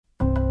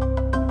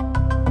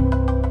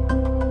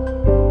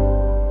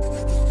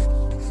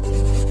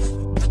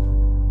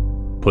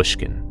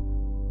Pushkin.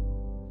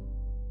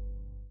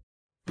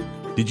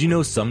 Did you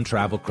know some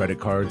travel credit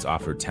cards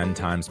offer 10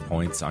 times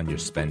points on your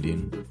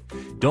spending?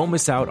 Don't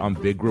miss out on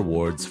big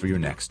rewards for your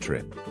next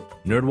trip.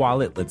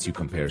 NerdWallet lets you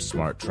compare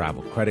smart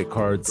travel credit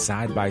cards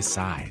side by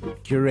side,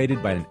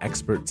 curated by an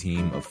expert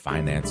team of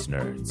finance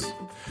nerds.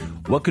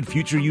 What could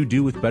future you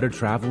do with better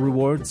travel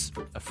rewards?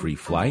 A free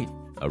flight?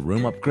 A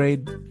room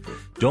upgrade?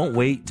 Don't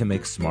wait to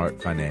make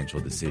smart financial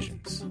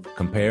decisions.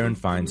 Compare and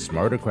find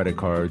smarter credit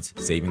cards,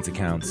 savings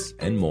accounts,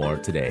 and more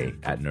today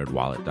at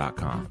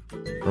nerdwallet.com.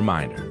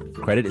 Reminder,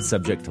 credit is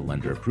subject to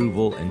lender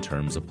approval and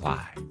terms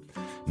apply.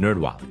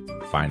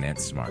 NerdWallet,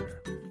 finance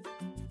smarter.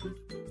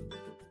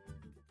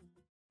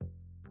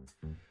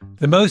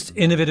 The most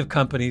innovative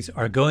companies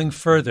are going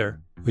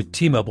further with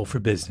T-Mobile for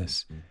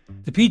Business.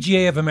 The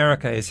PGA of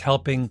America is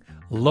helping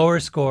lower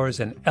scores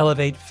and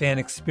elevate fan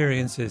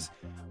experiences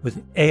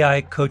with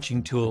AI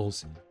coaching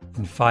tools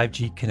and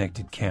 5G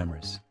connected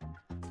cameras.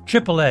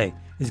 AAA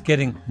is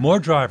getting more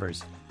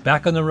drivers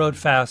back on the road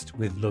fast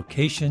with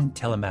location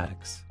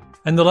telematics.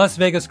 And the Las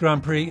Vegas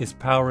Grand Prix is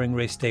powering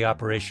race day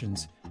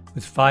operations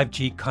with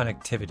 5G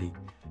connectivity,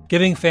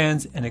 giving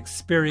fans an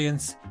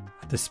experience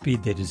at the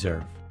speed they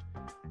deserve.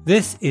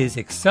 This is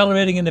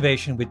accelerating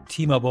innovation with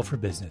T-Mobile for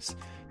Business.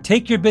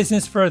 Take your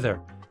business further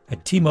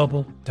at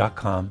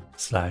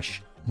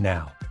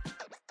T-Mobile.com/now.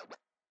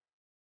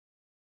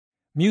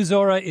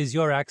 Musora is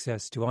your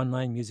access to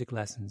online music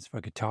lessons for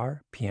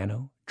guitar,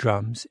 piano,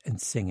 drums, and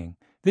singing.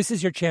 This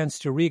is your chance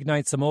to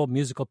reignite some old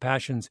musical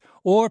passions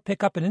or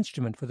pick up an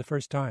instrument for the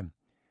first time.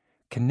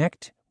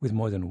 Connect with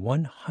more than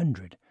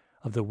 100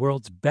 of the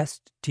world's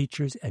best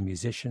teachers and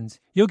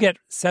musicians. You'll get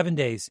 7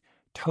 days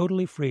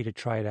totally free to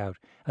try it out.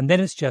 And then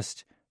it's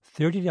just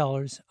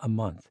 $30 a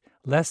month,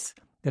 less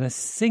than a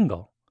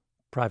single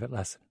private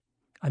lesson.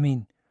 I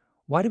mean,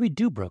 why do we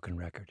do Broken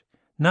Record?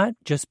 Not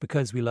just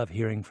because we love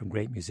hearing from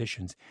great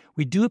musicians.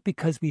 We do it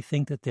because we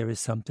think that there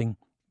is something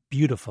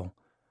beautiful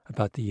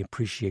about the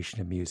appreciation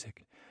of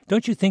music.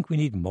 Don't you think we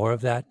need more of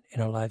that in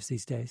our lives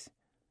these days?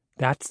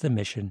 That's the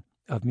mission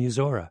of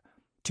Musora,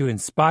 to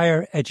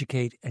inspire,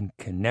 educate, and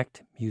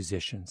connect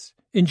musicians.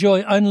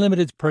 Enjoy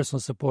unlimited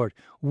personal support,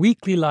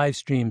 weekly live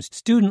streams,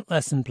 student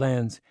lesson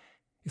plans.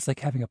 It's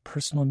like having a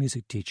personal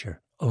music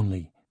teacher,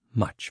 only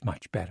much,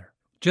 much better.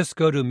 Just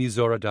go to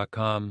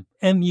Musora.com,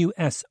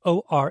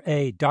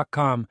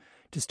 Musora.com,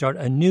 to start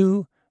a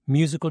new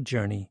musical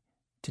journey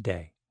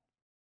today.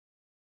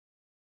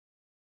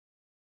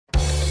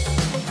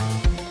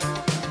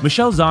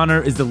 Michelle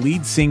Zauner is the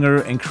lead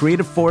singer and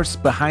creative force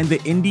behind the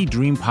indie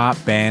dream pop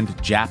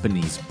band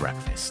Japanese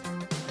Breakfast.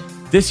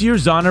 This year,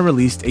 Zauner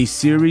released a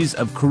series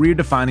of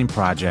career-defining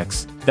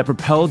projects that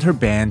propelled her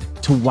band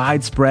to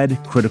widespread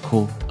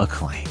critical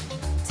acclaim.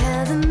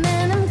 Tell the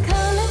man I'm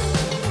coming.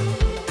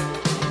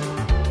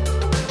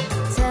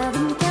 Tell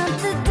them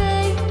count the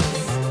days.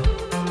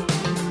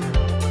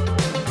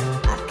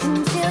 I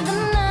can feel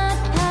the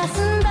night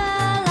passing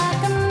by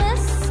like a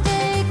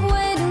mistake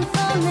waiting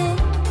for me.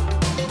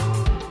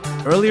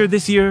 Earlier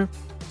this year,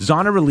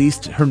 Zauner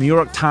released her New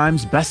York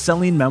Times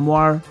best-selling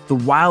memoir, the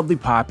wildly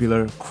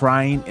popular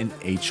Crying in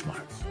H Mart.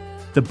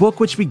 The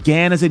book, which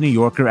began as a New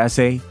Yorker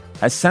essay,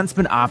 has since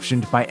been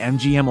optioned by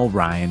MGM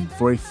Orion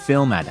for a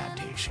film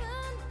adaptation.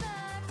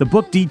 The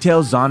book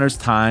details Zauner's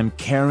time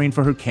caring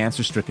for her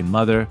cancer-stricken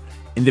mother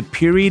in the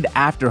period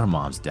after her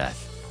mom's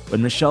death,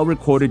 when Michelle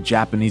recorded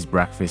Japanese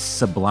Breakfast's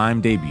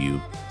sublime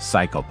debut,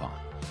 Psychopomp.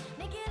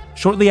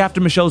 Shortly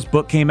after Michelle's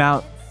book came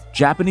out,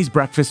 Japanese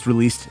Breakfast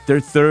released their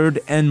third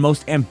and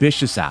most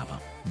ambitious album,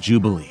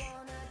 Jubilee.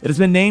 It has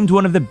been named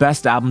one of the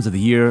best albums of the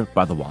year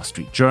by the Wall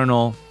Street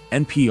Journal,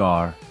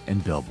 NPR,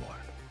 and Billboard.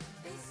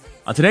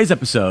 On today's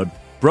episode,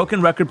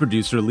 Broken Record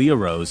producer Leah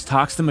Rose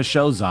talks to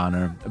Michelle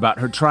Zauner about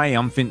her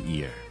triumphant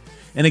year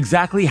and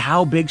exactly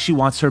how big she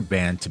wants her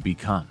band to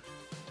become.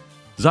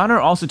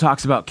 Zauner also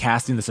talks about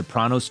casting the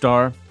Sopranos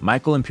star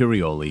Michael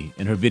Imperioli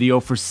in her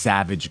video for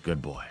Savage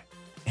Good Boy,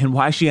 and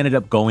why she ended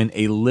up going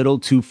a little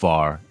too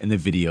far in the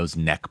video's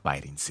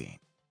neck-biting scene.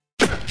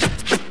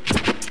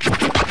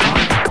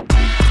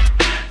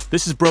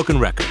 This is Broken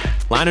Record,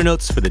 liner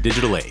notes for the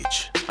digital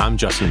age. I'm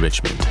Justin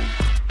Richmond.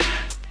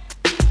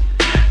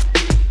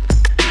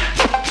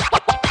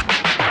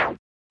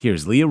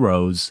 Here's Leah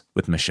Rose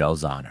with Michelle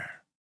Zauner.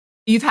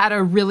 You've had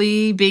a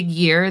really big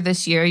year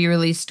this year. You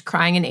released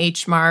Crying in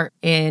H Mart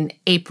in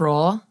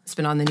April. It's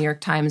been on the New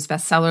York Times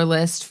bestseller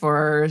list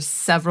for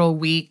several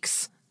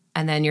weeks.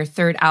 And then your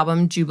third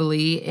album,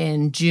 Jubilee,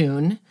 in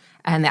June.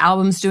 And the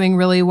album's doing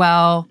really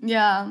well.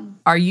 Yeah.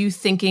 Are you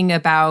thinking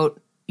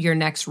about your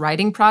next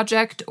writing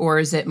project, or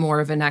is it more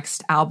of a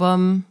next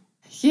album?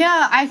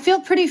 Yeah, I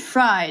feel pretty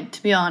fried,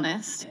 to be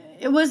honest.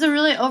 It was a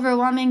really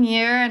overwhelming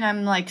year, and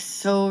I'm like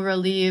so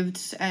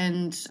relieved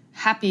and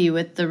happy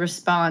with the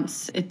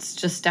response. It's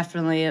just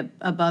definitely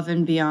above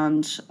and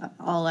beyond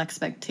all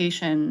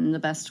expectation in the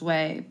best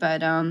way.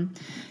 But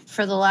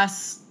for the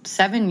last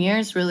 7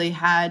 years, really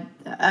had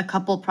a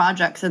couple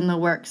projects in the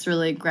works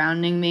really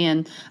grounding me.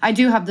 And I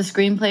do have the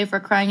screenplay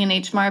for Crying in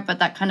H Mart, but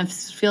that kind of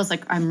feels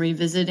like I'm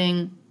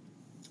revisiting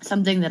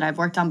something that I've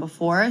worked on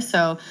before.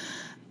 So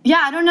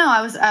yeah, I don't know.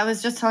 I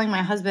was just telling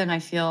my husband I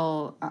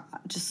feel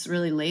just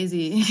really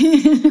lazy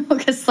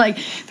because like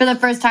for the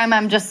first time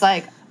I'm just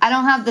like I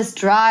don't have this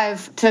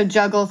drive to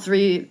juggle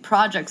 3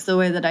 projects the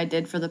way that I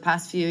did for the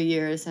past few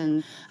years,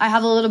 and I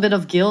have a little bit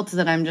of guilt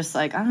that I'm just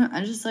like I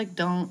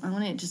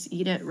want to just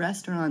eat at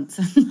restaurants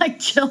and like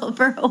chill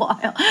for a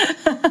while.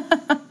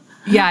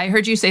 Yeah, I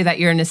heard you say that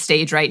you're in a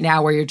stage right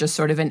now where you're just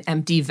sort of an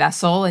empty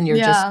vessel and you're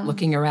just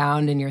looking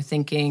around and you're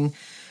thinking.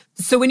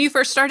 So when you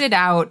first started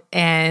out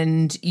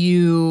and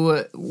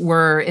you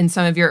were in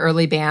some of your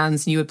early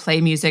bands and you would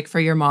play music for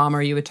your mom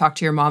or you would talk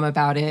to your mom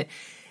about it,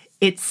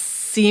 it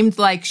seemed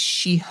like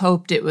she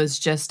hoped it was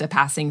just a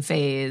passing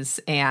phase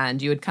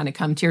and you would kind of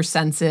come to your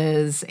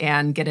senses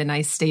and get a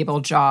nice stable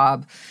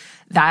job.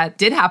 That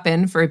did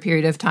happen for a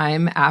period of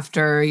time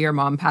after your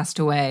mom passed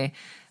away.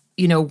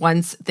 You know,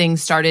 once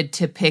things started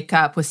to pick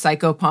up with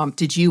Psychopomp,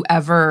 did you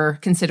ever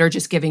consider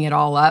just giving it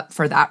all up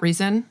for that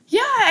reason?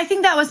 Yeah, I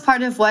think that was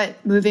part of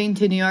what moving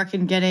to New York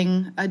and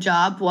getting a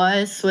job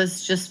was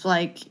just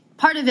like,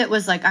 part of it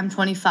was like, I'm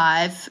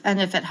 25,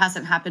 and if it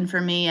hasn't happened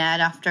for me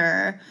yet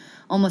after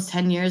almost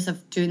 10 years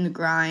of doing the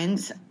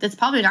grind, that's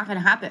probably not going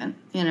to happen,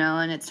 you know,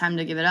 and it's time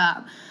to give it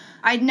up.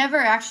 I'd never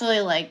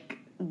actually like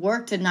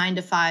worked a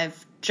 9-to-5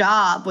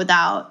 job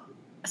without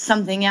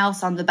something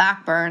else on the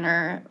back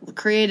burner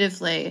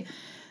creatively,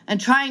 and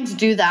trying to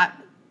do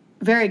that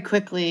very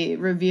quickly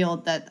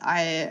revealed that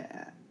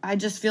I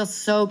just feel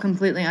so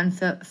completely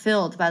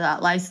unfilled by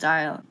that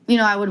lifestyle. You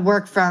know, I would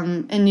work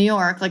in New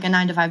York, like a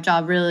 9-to-5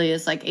 job really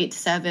is like 8 to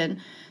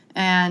 7.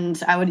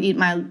 And I would eat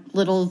my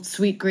little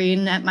sweet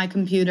green at my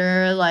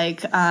computer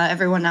like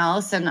everyone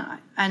else. And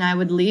I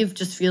would leave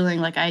just feeling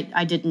like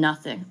I did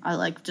nothing. I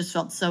like just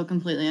felt so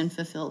completely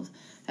unfulfilled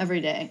every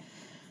day.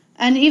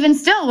 And even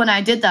still, when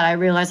I did that, I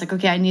realized, like,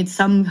 okay, I need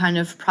some kind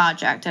of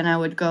project. And I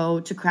would go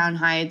to Crown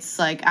Heights,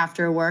 like,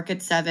 after work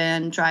at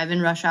 7, drive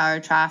in rush hour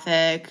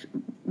traffic,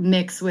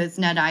 mix with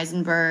Ned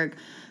Eisenberg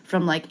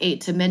from, like,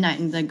 8 to midnight,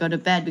 and then go to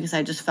bed because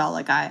I just felt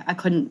like I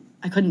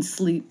couldn't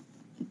sleep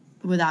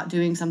without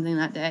doing something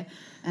that day.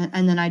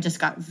 And then I just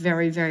got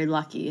very, very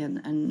lucky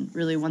and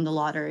really won the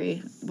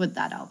lottery with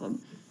that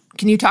album.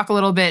 Can you talk a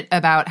little bit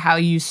about how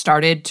you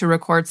started to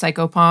record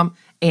Psychopomp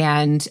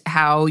and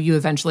how you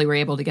eventually were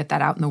able to get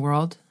that out in the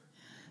world?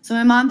 So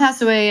my mom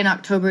passed away in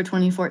October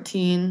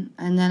 2014,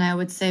 and then I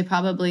would say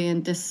probably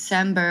in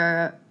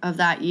December of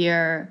that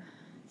year,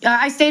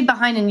 I stayed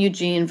behind in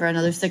Eugene for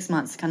another 6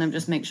 months to kind of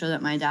just make sure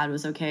that my dad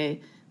was okay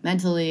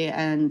mentally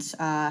and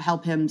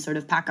help him sort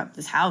of pack up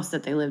this house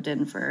that they lived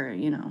in for,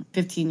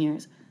 15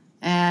 years.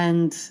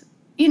 And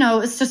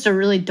it's just a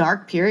really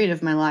dark period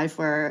of my life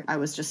where I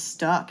was just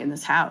stuck in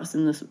this house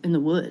in the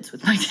woods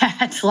with my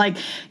dad. Like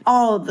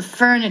all the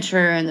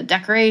furniture and the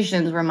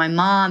decorations were my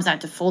mom's. I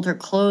had to fold her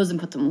clothes and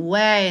put them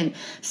away and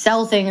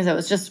sell things. It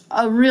was just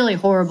a really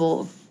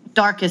horrible,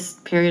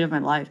 darkest period of my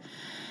life.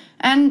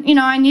 And,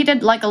 I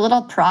needed like a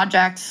little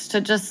project to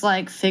just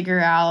like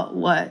figure out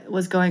what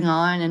was going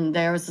on. And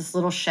there was this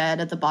little shed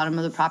at the bottom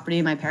of the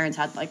property. My parents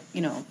had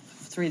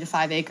 3 to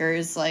 5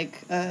 acres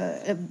like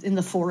in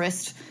the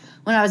forest.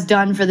 When I was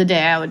done for the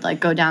day, I would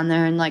like go down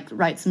there and like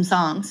write some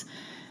songs.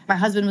 My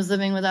husband was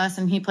living with us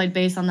and he played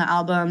bass on the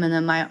album. And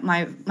then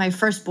my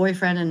first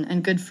boyfriend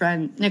and good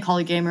friend, Nick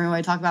Hollygamer, who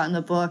I talk about in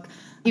the book,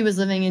 he was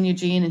living in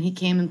Eugene and he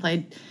came and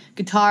played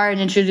guitar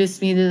and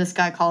introduced me to this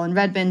guy, Colin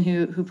Redbin,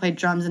 who played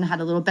drums and had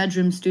a little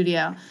bedroom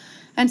studio.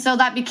 And so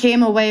that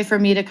became a way for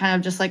me to kind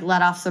of just like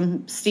let off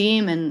some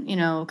steam and,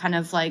 kind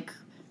of like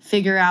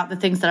figure out the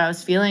things that I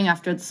was feeling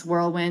after this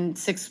whirlwind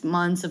 6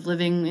 months of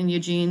living in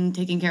Eugene,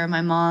 taking care of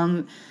my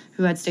mom,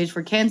 who had stage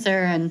 4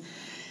 cancer. And,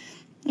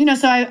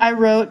 so I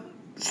wrote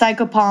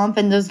Psychopomp,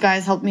 and those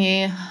guys helped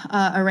me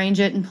arrange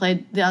it and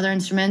played the other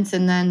instruments.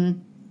 And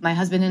then my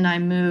husband and I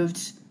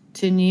moved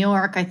to New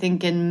York, I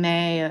think in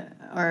May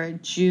or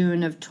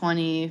June of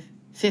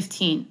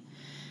 2015.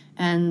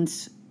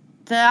 And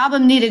the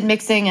album needed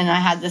mixing, and I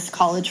had this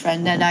college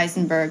friend, Ned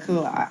Eisenberg,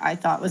 who I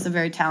thought was a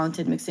very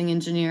talented mixing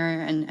engineer.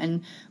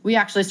 And we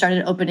actually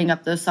started opening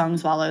up those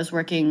songs while I was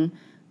working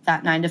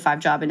that 9-to-5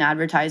 job in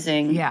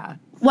advertising. Yeah.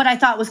 What I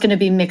thought was going to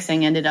be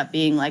mixing ended up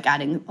being like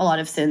adding a lot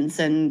of synths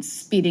and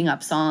speeding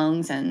up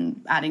songs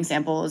and adding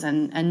samples.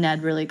 And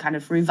Ned really kind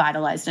of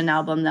revitalized an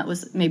album that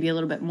was maybe a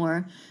little bit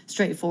more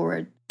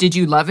straightforward. Did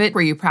you love it?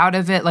 Were you proud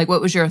of it? Like, what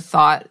was your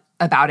thought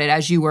about it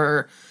as you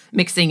were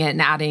mixing it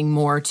and adding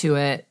more to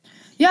it?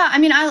 Yeah, I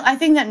mean, I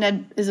think that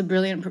Ned is a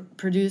brilliant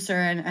producer,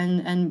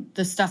 and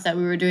the stuff that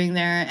we were doing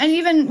there. And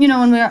even,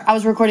 when I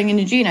was recording in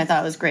Eugene, I thought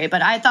it was great.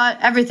 But I thought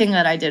everything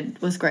that I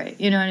did was great.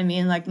 You know what I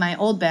mean? Like my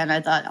old band, I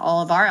thought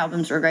all of our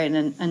albums were great,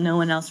 and no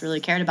one else really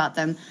cared about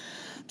them.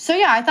 So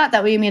yeah, I thought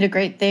that we made a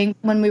great thing.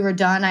 When we were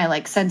done, I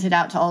like sent it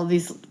out to all of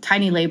these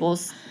tiny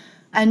labels.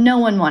 And no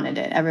one wanted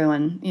it.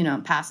 Everyone,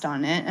 passed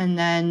on it. And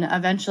then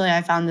eventually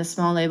I found this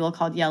small label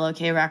called Yellow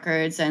K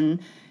Records, and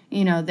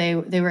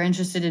they were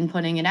interested in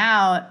putting it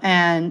out.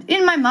 And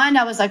in my mind,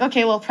 I was like,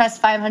 okay, we'll press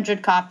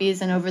 500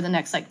 copies, and over the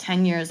next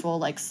 10 years,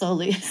 we'll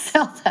slowly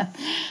sell them.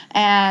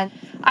 And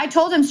I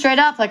told him straight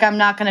up, I'm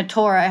not going to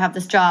tour. I have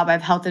this job. I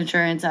have health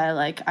insurance.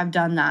 I've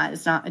done that.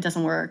 It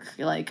doesn't work.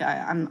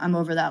 I'm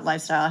over that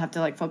lifestyle. I have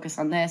to focus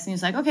on this. And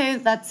he's like, okay,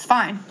 that's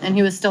fine. And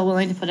he was still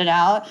willing to put it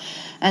out.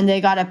 And they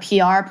got a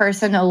PR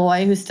person,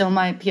 Aloy, who's still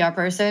my PR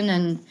person.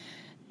 And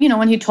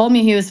when he told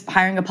me he was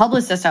hiring a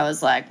publicist, I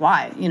was like,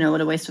 why?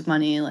 What a waste of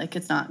money.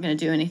 It's not going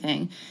to do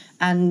anything.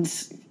 And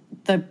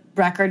the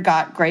record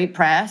got great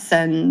press,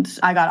 and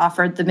I got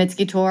offered the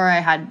Mitski tour. I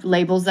had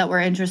labels that were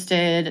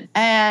interested.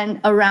 And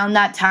around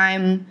that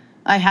time,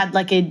 I had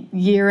a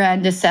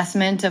year-end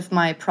assessment of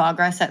my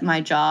progress at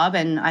my job,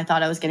 and I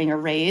thought I was getting a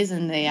raise,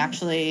 and they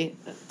actually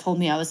told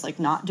me I was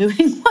not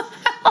doing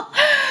well.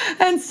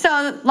 And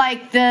so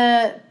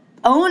the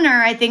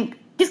owner, I think,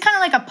 he's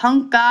kind of a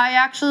punk guy,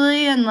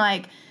 actually, and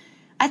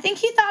I think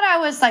he thought I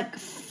was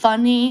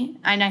funny,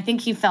 and I think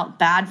he felt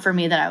bad for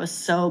me that I was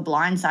so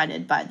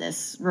blindsided by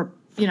this,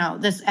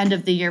 this end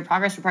of the year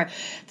progress report,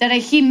 that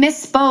he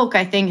misspoke,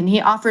 I think, and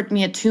he offered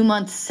me a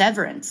 2-month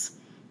severance,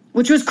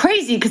 which was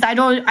crazy because I'd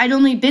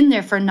only been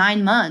there for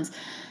 9 months.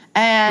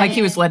 And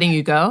he was letting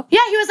you go?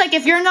 Yeah, he was like,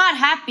 if you're not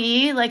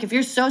happy, if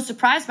you're so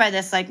surprised by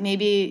this,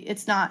 maybe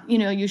it's not,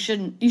 you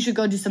should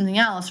go do something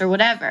else or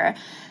whatever.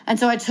 And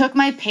so I took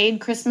my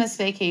paid Christmas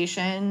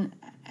vacation.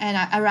 And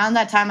around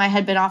that time, I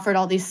had been offered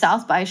all these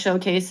South by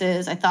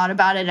showcases. I thought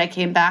about it. I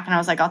came back, and I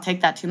was like, I'll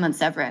take that 2-month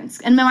severance.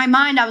 And in my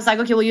mind, I was like,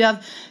 okay, well, you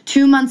have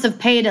 2 months of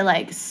pay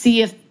to,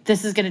 see if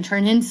this is going to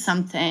turn into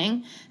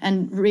something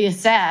and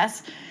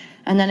reassess.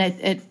 And then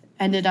it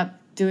ended up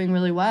doing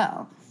really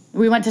well.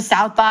 We went to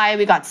South by.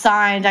 We got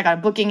signed. I got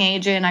a booking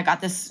agent. I got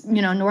this,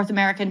 North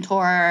American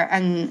tour.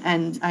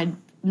 And I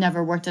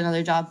never worked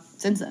another job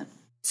since then.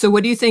 So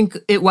what do you think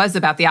it was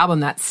about the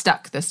album that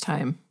stuck this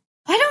time?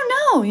 I don't know.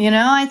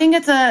 I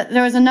think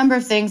there was a number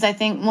of things. I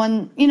think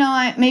one,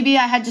 maybe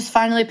I had just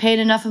finally paid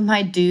enough of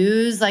my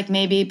dues.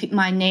 Maybe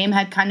my name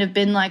had kind of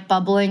been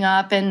bubbling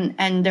up,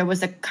 and there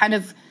was a kind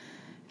of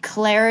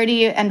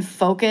clarity and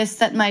focus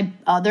that my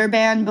other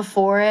band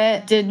before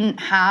it didn't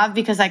have,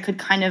 because I could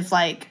kind of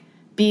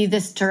be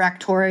this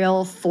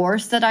directorial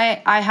force that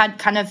I had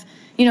kind of,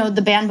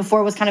 the band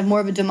before was kind of more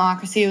of a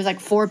democracy. It was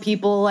 4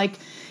 people, and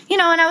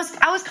I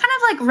was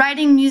kind of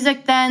writing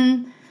music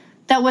then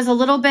that was a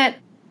little bit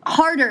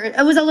harder.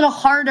 It was a little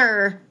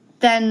harder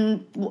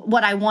than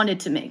what I wanted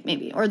to make,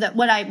 maybe, or that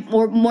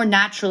or more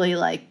naturally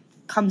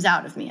comes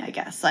out of me, I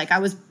guess. I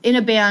was in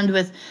a band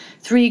with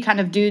 3 kind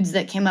of dudes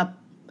that came up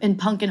in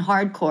punk and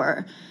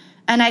hardcore,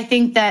 and I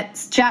think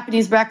that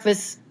Japanese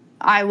Breakfast,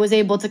 I was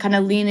able to kind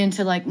of lean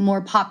into more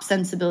pop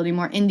sensibility,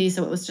 more indie,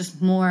 so it was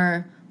just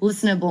more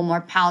listenable,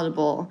 more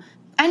palatable.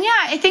 And yeah,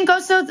 I think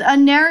also a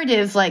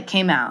narrative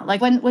came out.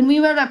 When we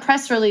wrote a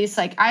press release,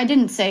 I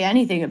didn't say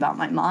anything about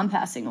my mom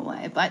passing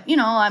away. But,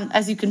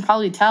 as you can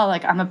probably tell,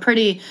 I'm a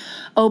pretty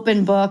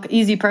open book,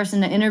 easy person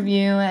to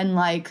interview. And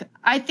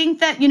I think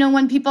that,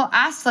 when people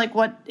asked,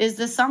 what is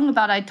this song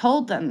about, I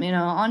told them,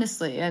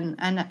 honestly. And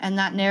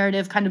that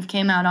narrative kind of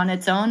came out on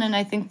its own. And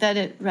I think that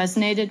it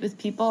resonated with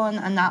people,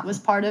 and that was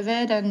part of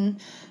it. And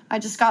I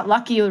just got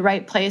lucky, the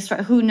right place.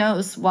 Right? Who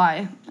knows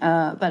why?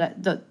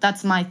 But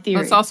that's my theory.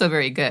 Well, it's also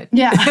very good.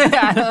 Yeah.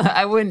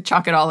 I wouldn't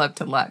chalk it all up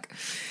to luck.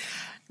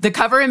 The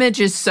cover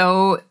image is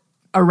so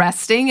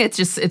arresting. It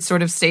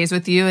sort of stays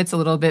with you. It's a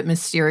little bit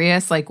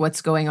mysterious,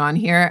 what's going on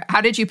here.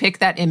 How did you pick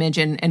that image,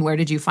 and where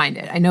did you find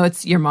it? I know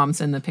it's your mom's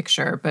in the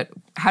picture, but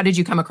how did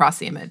you come across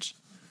the image?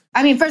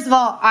 I mean, first of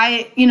all,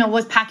 I,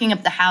 was packing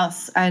up the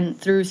house and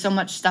threw so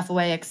much stuff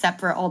away except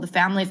for all the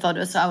family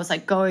photos. So I was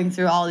going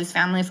through all these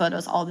family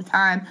photos all the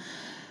time.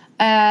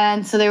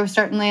 And so they were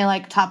certainly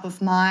top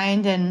of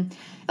mind, and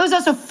it was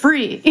also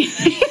free.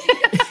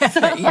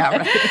 Yeah,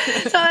 right.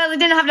 So I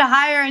didn't have to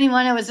hire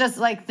anyone. It was just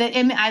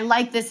I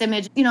like this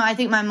image. I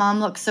think my mom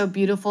looks so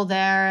beautiful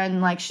there,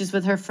 and she's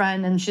with her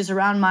friend, and she's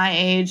around my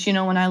age,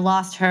 when I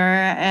lost her.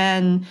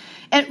 And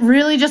it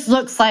really just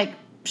looks like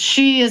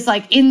she is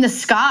in the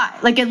sky.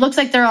 It looks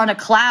like they're on a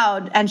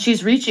cloud and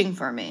she's reaching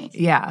for me.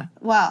 Yeah.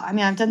 Well, I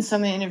mean, I've done so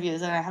many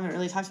interviews and I haven't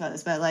really talked about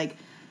this, but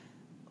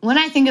when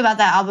I think about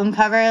that album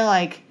cover,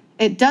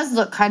 it does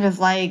look kind of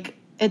like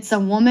it's a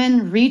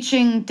woman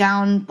reaching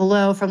down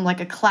below from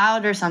a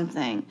cloud or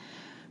something.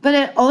 But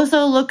it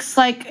also looks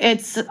like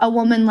it's a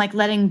woman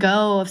letting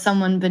go of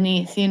someone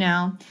beneath,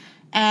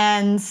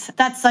 And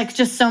that's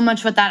just so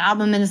much what that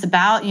album is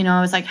about.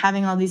 I was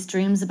having all these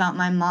dreams about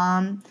my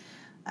mom,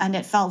 and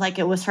it felt like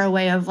it was her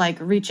way of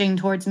reaching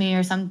towards me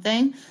or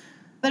something.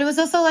 But it was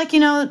also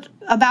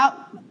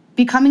about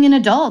becoming an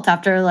adult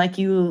after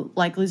you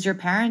lose your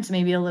parents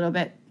maybe a little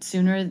bit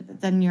sooner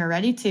than you're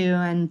ready to,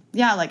 and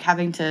yeah,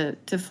 having to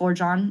forge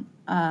on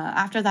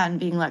after that and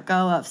being let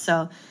go of.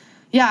 So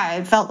yeah,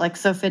 it felt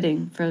so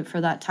fitting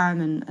for that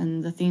time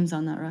and the themes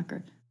on that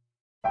record.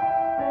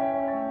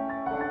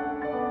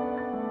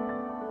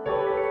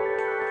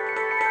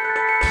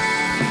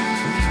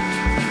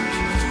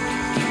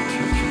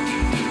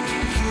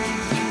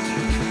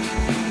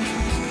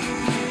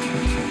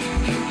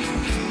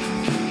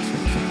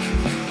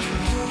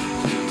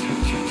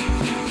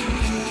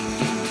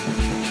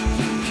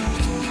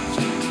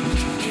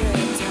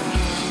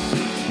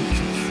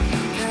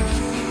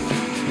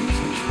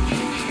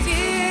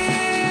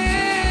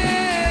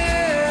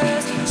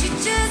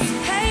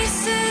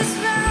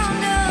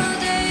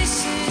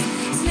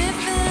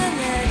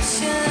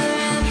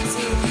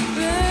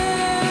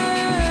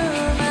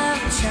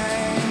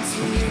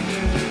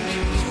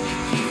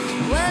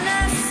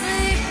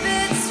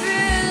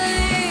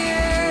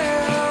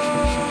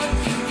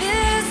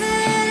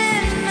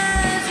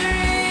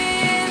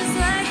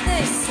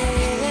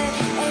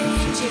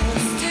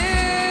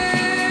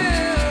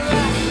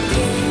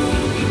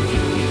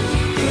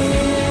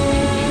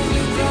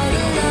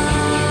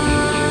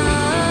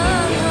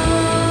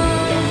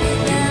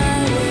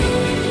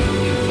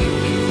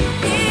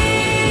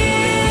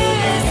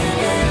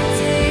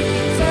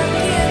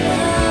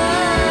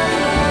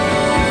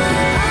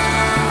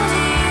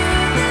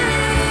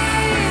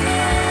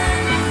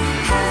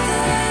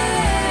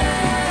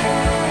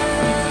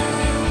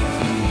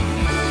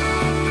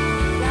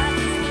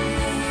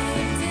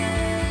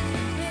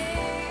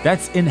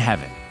 That's In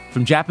Heaven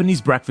from Japanese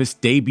Breakfast's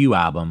debut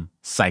album,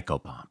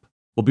 Psychopomp.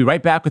 We'll be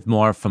right back with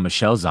more from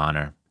Michelle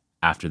Zauner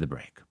after the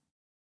break.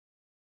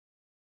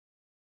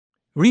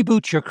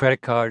 Reboot your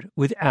credit card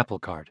with Apple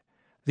Card,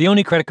 the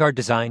only credit card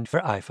designed for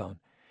iPhone.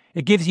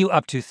 It gives you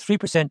up to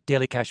 3%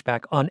 daily cash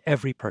back on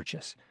every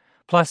purchase.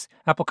 Plus,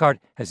 Apple Card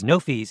has no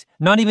fees,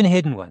 not even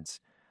hidden ones.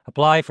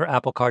 Apply for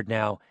Apple Card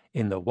now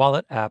in the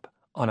Wallet app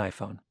on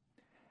iPhone.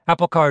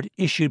 Apple Card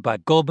issued by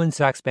Goldman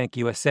Sachs Bank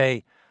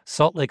USA,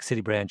 Salt Lake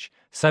City branch,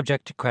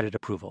 subject to credit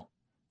approval.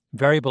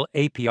 Variable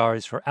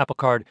APRs for Apple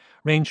Card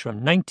range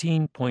from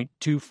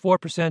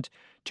 19.24%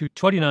 to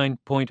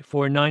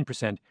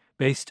 29.49%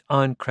 based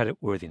on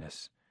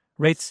creditworthiness.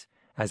 Rates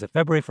as of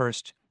February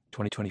 1st,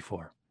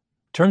 2024.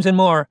 Terms and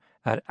more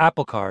at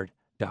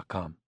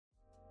applecard.com.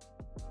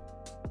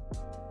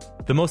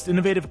 The most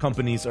innovative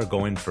companies are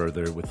going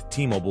further with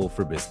T-Mobile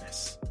for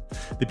Business.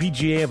 The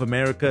PGA of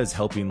America is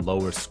helping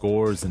lower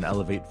scores and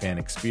elevate fan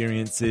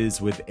experiences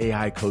with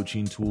AI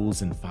coaching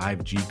tools and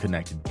 5G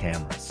connected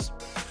cameras.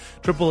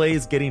 AAA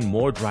is getting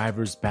more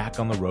drivers back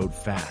on the road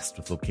fast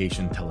with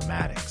location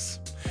telematics.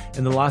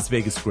 And the Las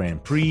Vegas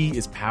Grand Prix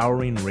is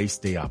powering race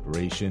day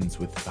operations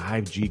with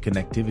 5G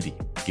connectivity,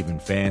 giving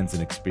fans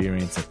an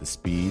experience at the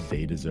speed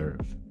they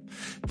deserve.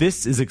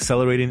 This is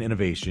accelerating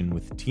innovation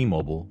with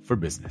T-Mobile for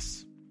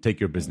Business. Take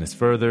your business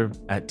further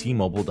at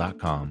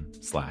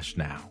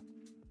T-Mobile.com/now.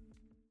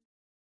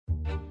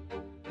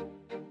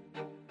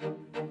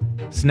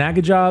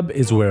 Snagajob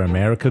is where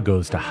America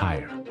goes to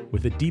hire,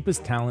 with the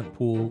deepest talent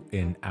pool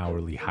in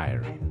hourly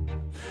hiring.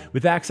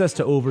 With access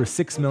to over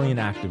 6 million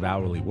active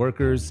hourly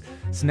workers,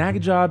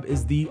 Snagajob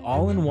is the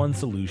all-in-one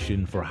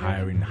solution for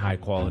hiring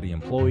high-quality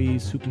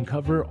employees who can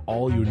cover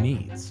all your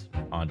needs,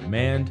 on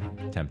demand,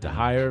 temp to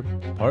hire,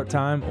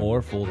 part-time,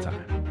 or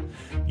full-time.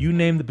 You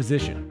name the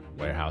position: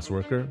 warehouse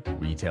worker,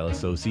 retail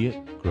associate,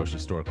 grocery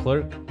store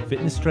clerk,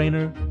 fitness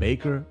trainer,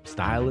 baker,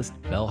 stylist,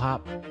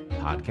 bellhop,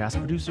 podcast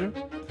producer.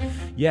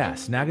 Yeah,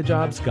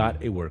 Snagajob's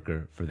got a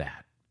worker for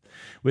that.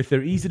 With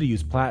their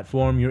easy-to-use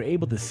platform, you're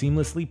able to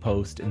seamlessly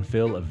post and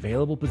fill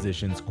available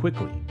positions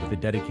quickly with a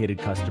dedicated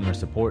customer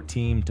support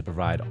team to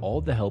provide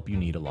all the help you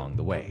need along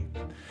the way.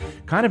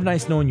 Kind of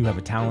nice knowing you have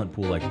a talent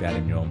pool like that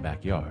in your own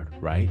backyard,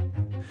 right?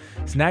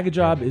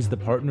 Snagajob is the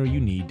partner you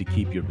need to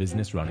keep your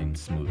business running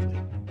smoothly.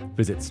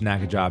 Visit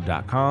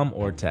snagajob.com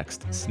or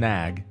text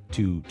SNAG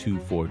to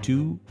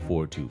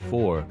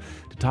 242-424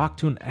 to talk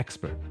to an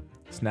expert.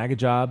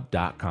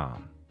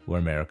 Snagajob.com, where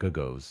America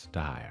goes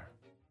to hire.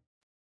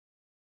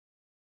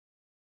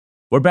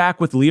 We're back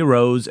with Leah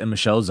Rose and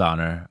Michelle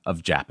Zauner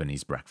of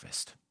Japanese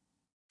Breakfast.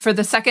 For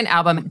the second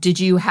album, did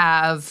you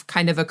have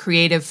kind of a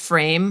creative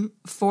frame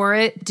for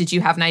it? Did you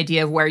have an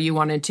idea of where you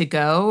wanted to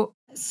go?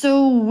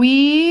 So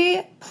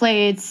we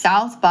played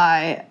South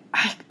by,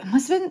 it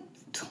must have been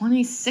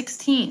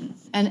 2016,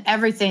 and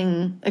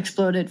everything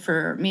exploded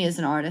for me as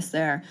an artist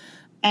there.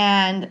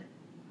 And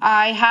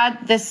I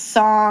had this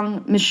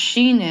song,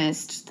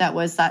 Machinist, that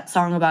was that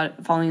song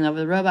about falling in love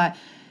with a robot.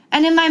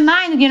 And in my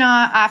mind, you know,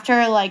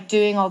 after like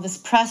doing all this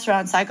press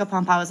around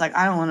Psychopomp, I was like,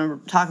 I don't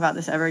want to talk about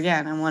this ever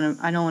again. I don't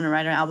want to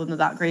write an album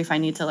about grief. I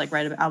need to like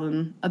write an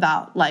album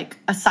about like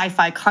a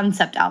sci-fi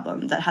concept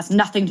album that has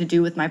nothing to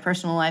do with my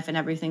personal life and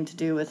everything to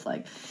do with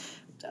like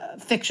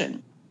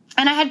fiction.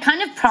 And I had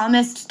kind of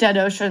promised Dead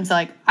Oceans,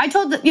 like, I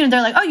told them, you know,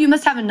 they're like, oh, you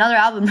must have another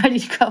album ready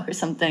to go or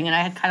something. And I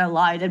had kind of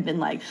lied and been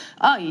like,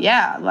 oh,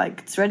 yeah, like,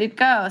 it's ready to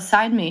go,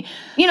 sign me.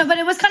 You know, but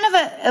it was kind of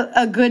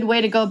a good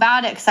way to go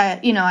about it because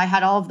I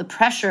had all of the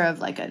pressure of,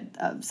 like, a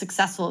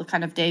successful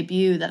kind of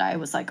debut that I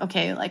was like,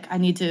 okay, like, I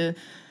need to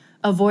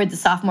avoid the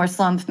sophomore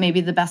slump. Maybe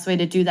the best way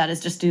to do that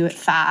is just do it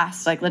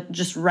fast. Like,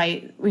 just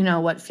write, you know,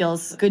 what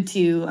feels good to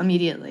you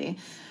immediately.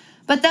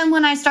 But then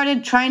when I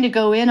started trying to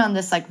go in on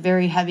this, like,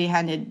 very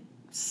heavy-handed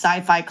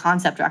sci-fi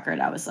concept record,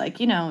 I was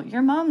like, you know,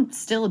 your mom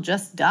still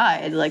just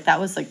died. Like, that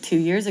was like 2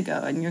 years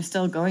ago, and you're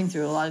still going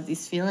through a lot of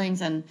these feelings.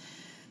 And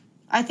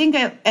I think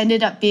it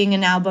ended up being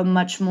an album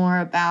much more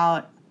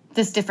about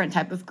this different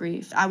type of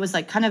grief. I was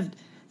like kind of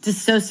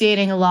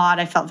dissociating a lot.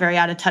 I felt very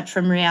out of touch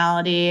from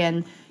reality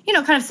and, you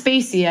know, kind of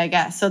spacey, I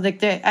guess. So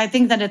like I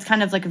think that it's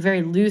kind of like a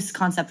very loose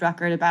concept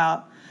record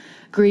about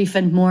grief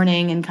and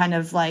mourning and kind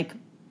of like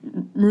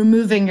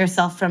removing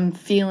yourself from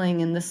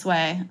feeling in this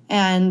way.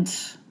 And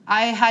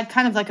I had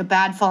kind of like a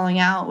bad falling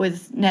out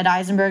with Ned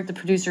Eisenberg, the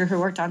producer who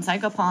worked on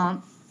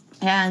Psychopomp,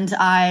 and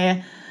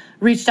I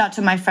reached out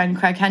to my friend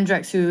Craig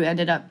Hendricks, who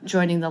ended up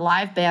joining the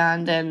live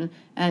band,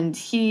 and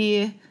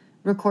he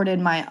recorded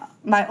my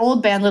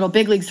old band Little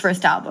Big League's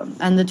first album,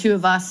 and the two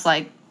of us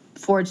like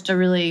forged a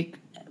really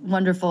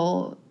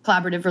wonderful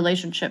collaborative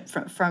relationship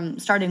from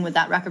starting with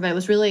that record. But it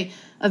was really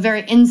a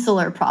very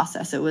insular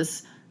process. It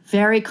was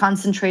very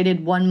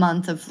concentrated, 1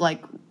 month of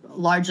like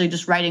largely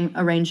just writing,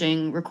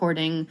 arranging,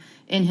 recording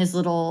in his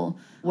little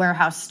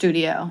warehouse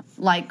studio,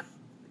 like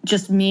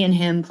just me and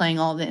him playing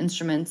all the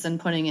instruments and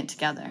putting it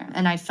together.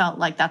 And I felt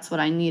like that's what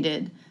I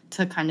needed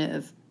to kind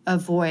of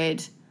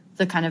avoid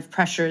the kind of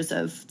pressures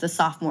of the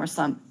sophomore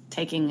slump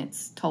taking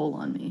its toll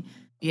on me.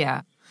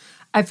 Yeah.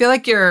 I feel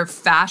like your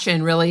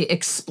fashion really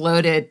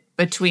exploded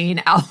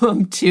between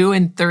album 2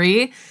 and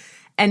 3.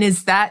 And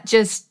is that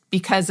just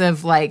because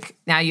of like,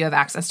 now you have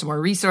access to more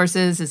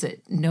resources? Is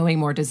it knowing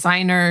more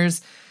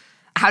designers?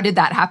 How did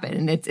that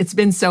happen? It's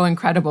been so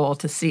incredible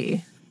to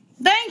see.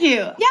 Thank you.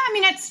 Yeah, I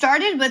mean, it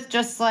started with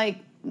just like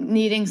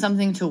needing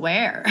something to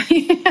wear.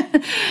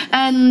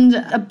 And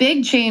a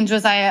big change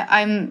was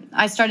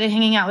I started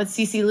hanging out with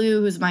Cece Liu,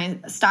 who's my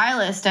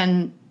stylist,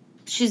 and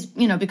she's,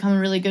 become a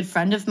really good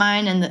friend of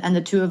mine. And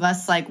the two of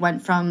us like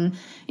went from,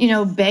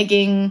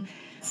 begging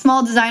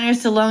small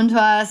designers to loan to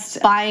us,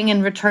 buying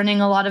and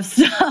returning a lot of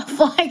stuff.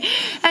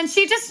 And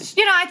she just,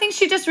 I think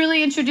she just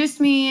really introduced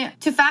me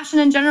to fashion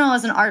in general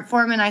as an art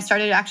form. And I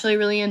started actually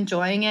really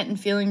enjoying it and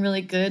feeling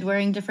really good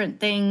wearing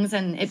different things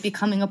and it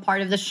becoming a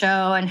part of the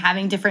show and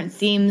having different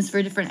themes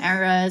for different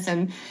eras.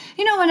 And,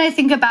 when I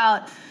think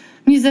about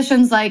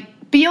musicians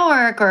like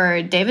Bjork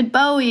or David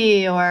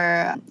Bowie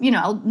or,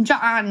 Elton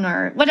John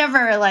or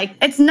whatever, like,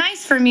 it's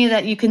nice for me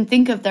that you can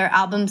think of their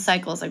album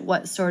cycles, like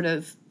what sort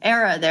of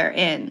era they're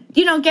in.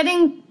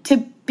 Getting to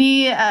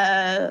be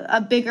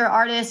a bigger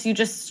artist, you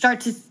just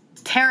start to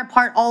tear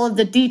apart all of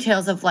the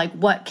details of like,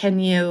 what can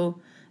you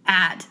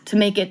add to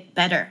make it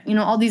better?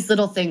 All these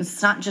little things.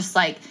 It's not just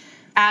like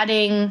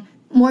adding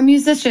more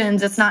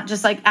musicians. It's not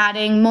just like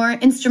adding more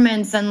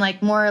instruments and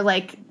like more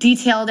like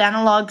detailed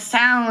analog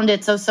sound.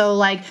 It's also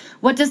like,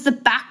 what does the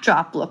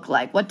backdrop look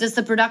like? What does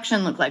the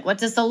production look like? What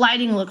does the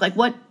lighting look like?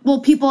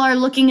 People are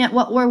looking at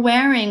what we're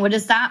wearing. What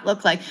does that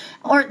look like?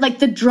 Or like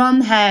the drum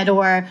head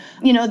or,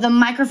 the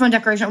microphone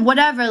decoration,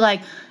 whatever,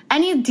 like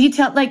any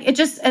detail, like it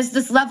just is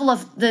this level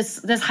of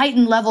this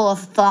heightened level of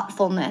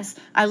thoughtfulness.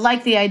 I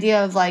like the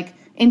idea of like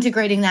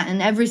integrating that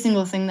in every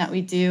single thing that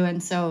we do.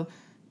 And so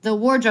the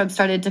wardrobe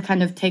started to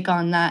kind of take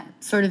on that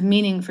sort of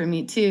meaning for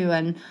me too.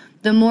 And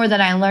the more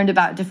that I learned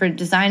about different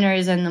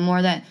designers and the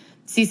more that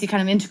Cece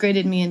kind of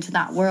integrated me into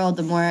that world,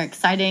 the more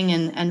exciting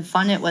and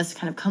fun it was to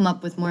kind of come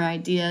up with more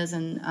ideas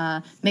and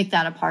make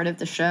that a part of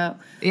the show.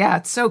 Yeah,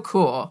 it's so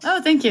cool. Oh,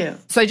 thank you.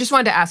 So I just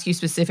wanted to ask you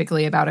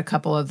specifically about a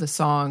couple of the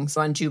songs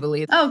on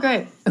Jubilee. Oh,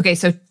 great. Okay,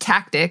 so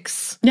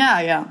Tactics.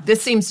 Yeah.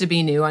 This seems to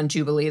be new on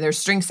Jubilee. There's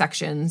string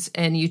sections,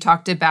 and you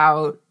talked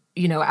about,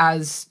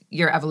 as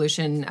your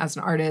evolution as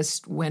an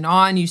artist went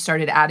on, you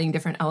started adding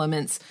different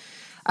elements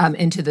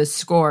into the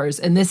scores.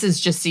 And this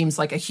just seems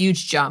like a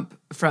huge jump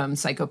from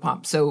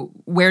Psychopomp. So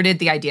where did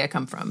the idea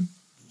come from?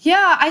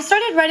 Yeah, I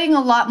started writing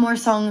a lot more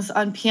songs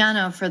on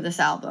piano for this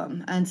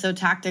album. And so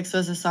Tactics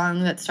was a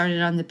song that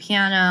started on the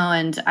piano,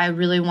 and I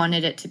really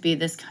wanted it to be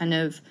this kind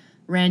of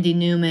Randy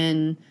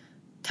Newman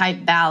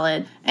type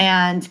ballad.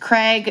 And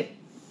Craig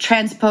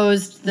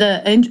transposed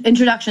the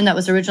introduction that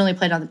was originally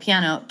played on the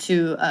piano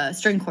to a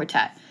string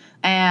quartet.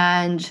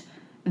 And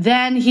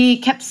then he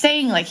kept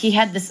saying, like, he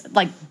had this,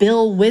 like,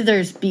 Bill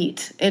Withers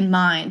beat in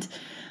mind.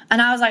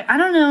 And I was like, I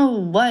don't know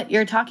what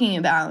you're talking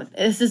about.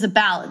 This is a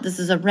ballad. This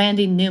is a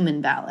Randy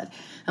Newman ballad.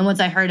 And once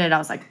I heard it, I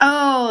was like,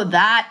 oh,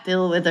 that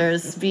Bill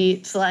Withers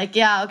beat. Like,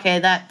 yeah, okay,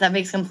 that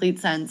makes complete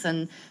sense.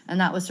 And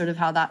that was sort of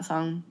how that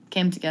song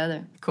came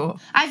together. Cool.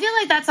 I feel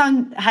like that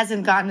song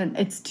hasn't gotten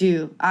its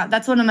due.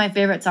 That's one of my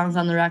favorite songs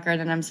on the record,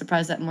 and I'm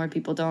surprised that more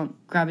people don't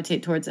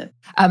gravitate towards it.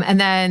 And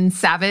then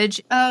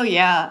Savage. Oh,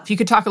 yeah. If you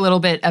could talk a little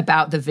bit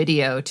about the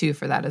video, too,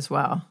 for that as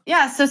well.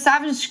 Yeah, so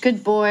Savage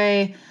Good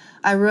Boy,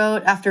 I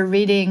wrote after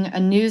reading a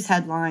news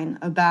headline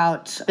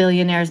about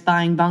billionaires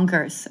buying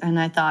bunkers, and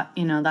I thought,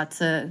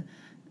 that's a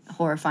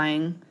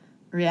horrifying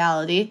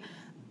reality.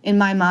 In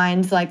my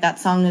mind, like, that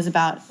song is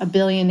about a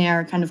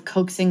billionaire kind of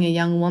coaxing a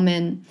young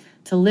woman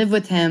to live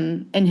with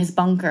him in his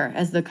bunker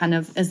as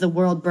the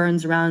world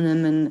burns around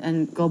them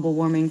and global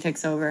warming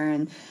takes over.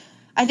 And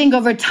I think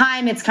over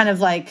time it's kind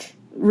of like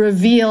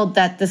revealed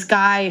that this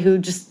guy who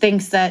just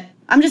thinks that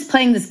I'm just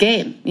playing this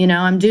game,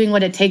 I'm doing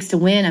what it takes to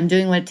win, I'm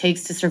doing what it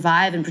takes to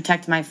survive and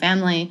protect my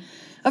family.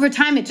 Over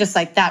time, it just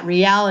like that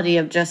reality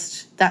of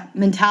just that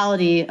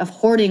mentality of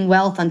hoarding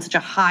wealth on such a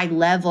high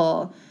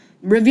level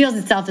reveals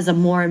itself as a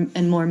more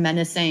and more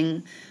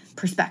menacing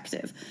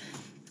perspective.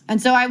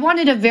 And so I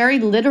wanted a very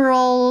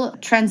literal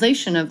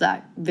translation of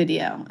that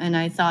video. And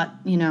I thought,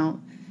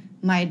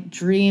 my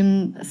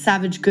dream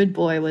Savage Good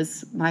Boy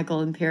was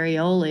Michael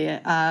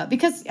Imperioli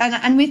because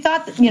we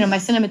thought that, my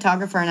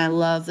cinematographer and I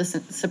love the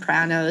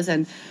Sopranos,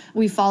 and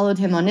we followed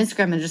him on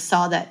Instagram and just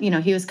saw that,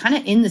 he was kind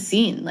of in the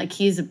scene. Like,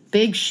 he's a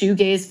big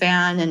shoegaze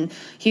fan, and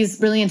he's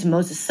really into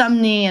Moses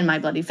Sumney and My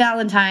Bloody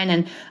Valentine.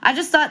 And I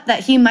just thought that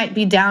he might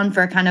be down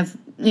for a kind of,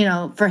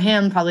 for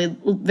him, probably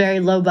very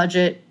low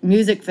budget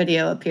music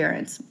video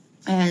appearance.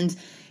 And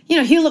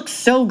he looks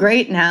so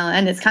great now,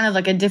 and it's kind of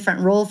like a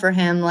different role for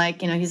him.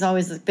 Like, he's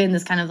always been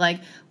this kind of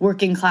like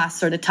working class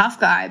sort of tough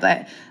guy,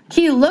 but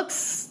he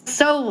looks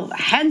so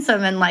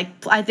handsome. And like,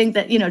 I think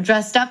that,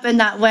 dressed up in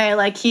that way,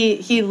 like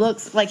he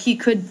looks like he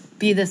could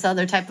be this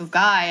other type of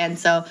guy. And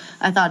so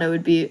I thought it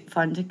would be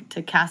fun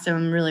to cast him.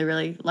 I'm really,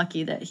 really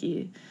lucky that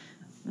he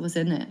was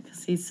in it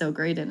because he's so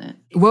great in it.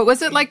 What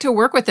was it like to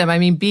work with him? I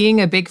mean,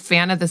 being a big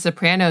fan of The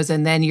Sopranos,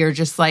 and then you're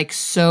just like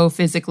so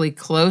physically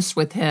close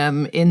with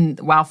him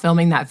while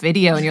filming that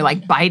video, and you're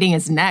like biting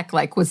his neck.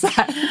 Like, was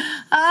that?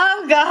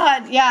 Oh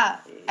God, yeah.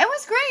 It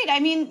was great.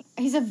 I mean,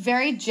 he's a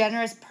very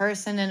generous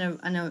person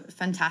and a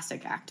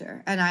fantastic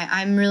actor. And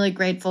I'm really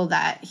grateful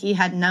that he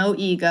had no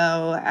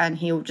ego and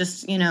he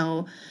just,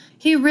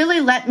 he really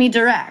let me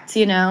direct,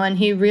 and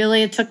he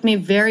really took me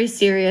very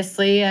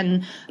seriously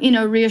and,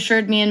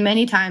 reassured me in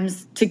many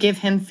times to give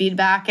him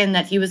feedback and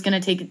that he was going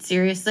to take it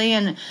seriously.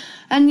 And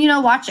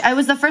it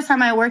was the first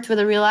time I worked with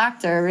a real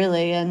actor,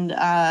 really. And,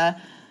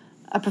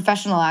 a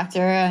professional actor,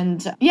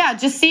 and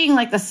just seeing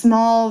like the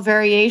small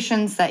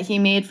variations that he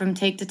made from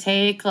take to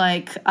take,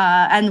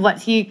 and what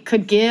he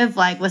could give,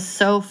 was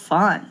so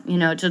fun,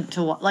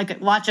 to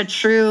watch a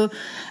true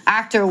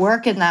actor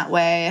work in that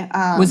way.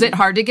 Was it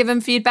hard to give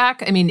him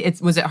feedback? I mean,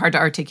 was it hard to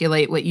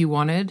articulate what you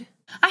wanted?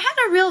 I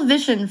had a real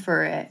vision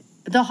for it.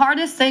 The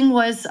hardest thing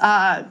was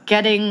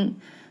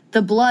getting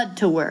the blood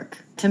to work,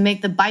 to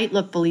make the bite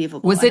look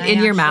believable. Was it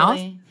in your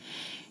mouth?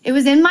 It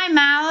was in my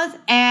mouth,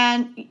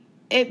 and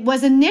it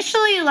was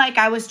initially like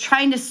I was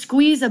trying to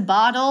squeeze a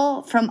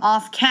bottle from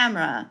off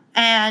camera,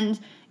 and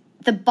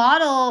the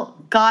bottle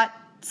got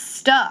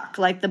stuck,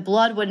 like the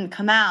blood wouldn't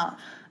come out.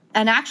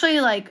 And actually,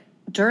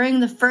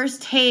 during the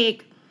first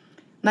take,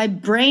 my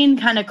brain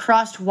kind of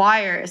crossed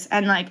wires,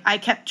 and I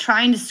kept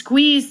trying to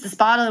squeeze this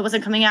bottle. It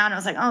wasn't coming out. And I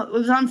was like, oh, it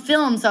was on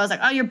film. So I was like,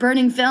 oh, you're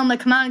burning film.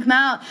 Come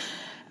out.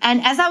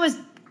 And as I was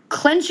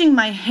clenching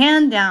my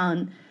hand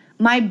down,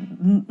 my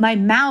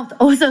mouth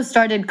also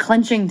started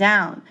clenching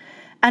down.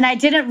 And I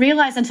didn't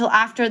realize until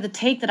after the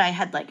take that I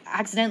had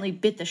accidentally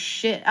bit the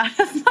shit out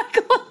of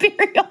Michael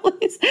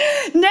Imperioli's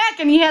neck,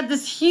 and he had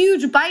this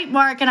huge bite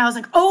mark, and I was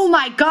like, oh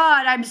my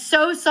God, I'm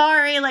so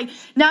sorry.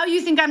 Now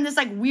you think I'm this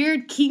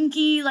weird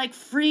kinky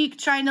freak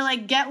trying to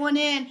get one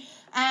in.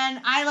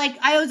 And I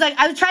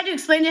was trying to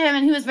explain to him,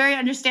 and he was very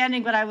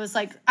understanding, but I was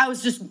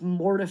just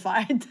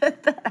mortified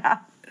that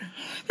happened.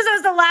 Because it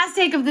was the last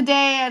take of the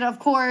day, and of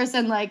course,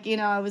 and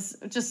I was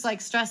just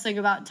stressing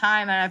about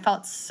time, and I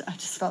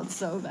just felt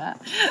so bad.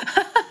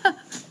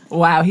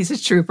 Wow, he's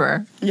a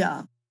trooper.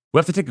 Yeah. We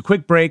have to take a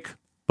quick break,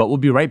 but we'll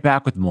be right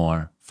back with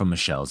more from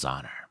Michelle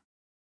Zauner.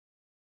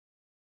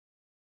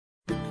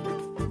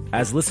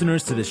 As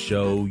listeners to this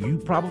show, you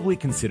probably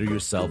consider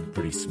yourself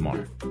pretty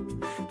smart.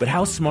 But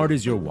how smart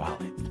is your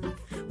wallet?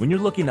 When you're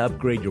looking to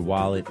upgrade your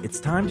wallet, it's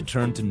time to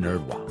turn to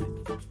NerdWallet.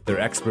 Their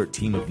expert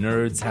team of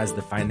nerds has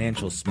the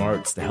financial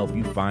smarts to help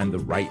you find the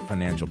right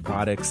financial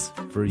products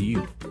for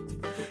you.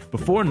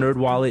 Before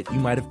NerdWallet, you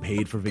might have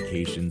paid for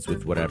vacations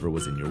with whatever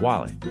was in your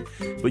wallet.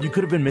 But you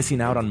could have been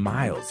missing out on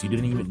miles you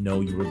didn't even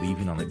know you were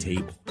leaving on the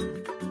table.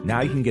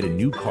 Now you can get a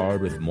new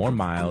card with more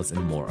miles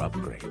and more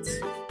upgrades.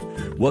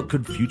 What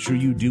could future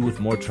you do with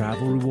more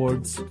travel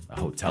rewards? A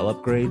hotel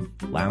upgrade?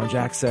 Lounge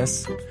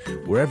access?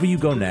 Wherever you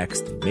go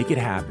next, make it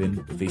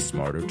happen with a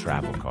smarter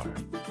travel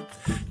card.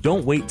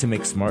 Don't wait to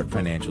make smart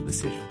financial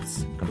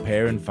decisions.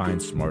 Compare and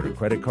find smarter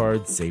credit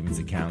cards, savings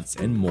accounts,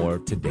 and more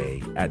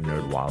today at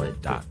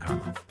nerdwallet.com.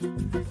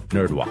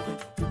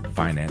 NerdWallet.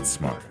 Finance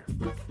smarter.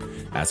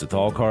 As with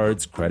all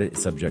cards, credit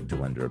is subject to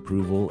lender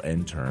approval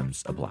and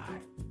terms apply.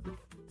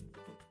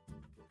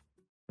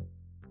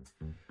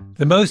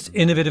 The most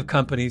innovative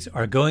companies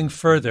are going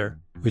further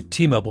with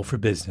T-Mobile for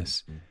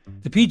Business.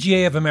 The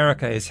PGA of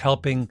America is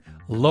helping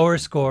lower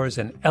scores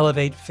and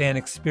elevate fan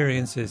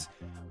experiences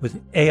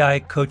with AI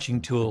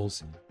coaching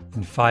tools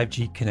and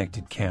 5G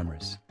connected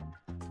cameras.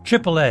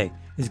 AAA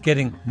is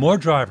getting more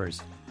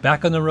drivers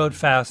back on the road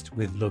fast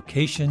with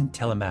location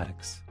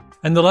telematics.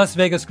 And the Las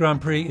Vegas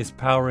Grand Prix is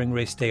powering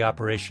race day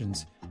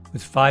operations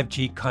with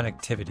 5G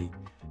connectivity,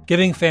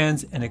 giving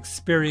fans an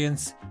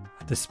experience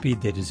at the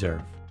speed they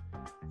deserve.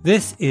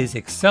 This is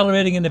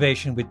accelerating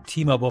innovation with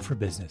T-Mobile for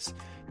Business.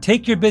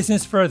 Take your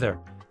business further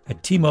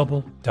at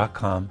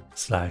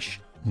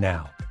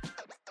T-Mobile.com/now.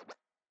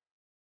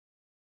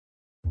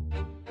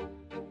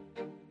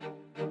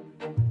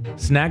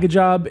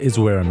 Snagajob is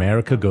where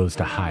America goes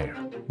to hire,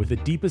 with the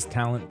deepest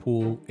talent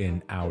pool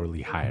in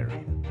hourly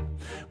hiring.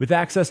 With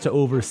access to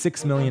over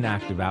 6 million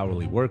active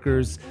hourly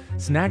workers,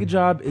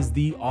 Snagajob is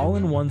the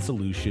all-in-one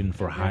solution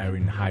for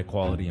hiring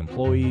high-quality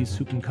employees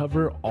who can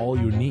cover all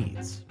your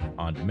needs.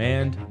 On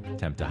demand,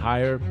 temp to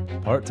hire,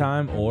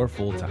 part-time, or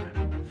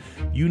full-time.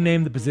 You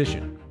name the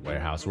position: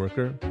 warehouse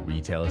worker,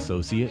 retail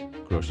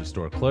associate, grocery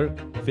store clerk,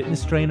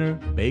 fitness trainer,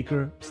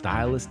 baker,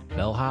 stylist,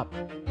 bellhop,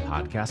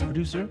 podcast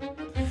producer.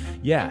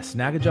 Yeah,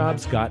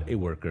 Snagajob's got a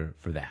worker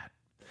for that.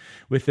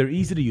 With their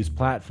easy-to-use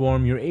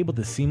platform, you're able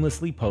to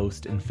seamlessly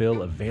post and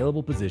fill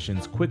available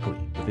positions quickly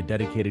with a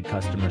dedicated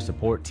customer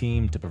support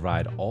team to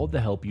provide all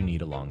the help you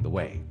need along the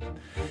way.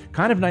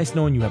 Kind of nice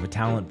knowing you have a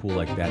talent pool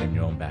like that in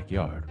your own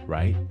backyard,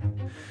 right?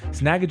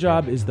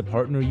 Snagajob is the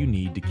partner you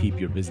need to keep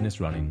your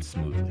business running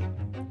smoothly.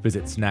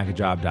 Visit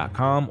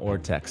snagajob.com or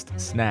text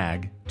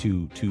SNAG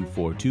to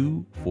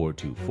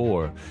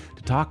 242-424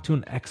 to talk to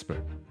an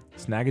expert.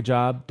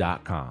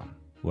 Snagajob.com,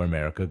 where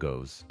America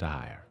goes to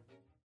hire.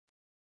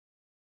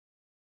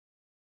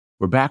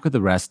 we're back with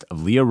the rest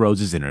of Leah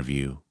Rose's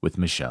interview with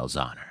Michelle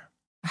Zauner.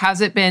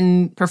 How's it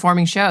been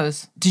performing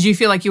shows? Did you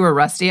feel like you were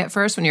rusty at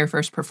first when you were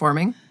first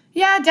performing?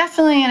 Yeah,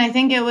 definitely. And I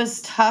think it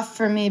was tough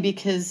for me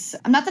because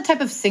I'm not the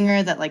type of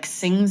singer that like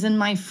sings in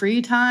my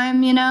free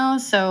time, you know?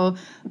 So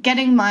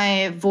getting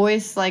my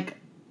voice like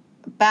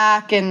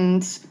back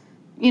and,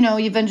 you know,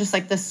 even just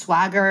like the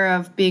swagger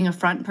of being a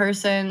front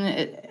person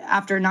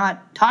after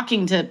not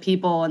talking to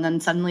people and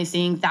then suddenly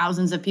seeing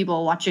thousands of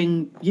people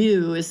watching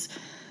you is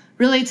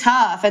really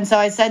tough. And so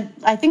I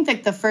think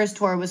like the first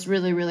tour was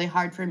really, really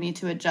hard for me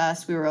to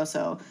adjust. We were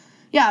also,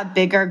 a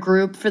bigger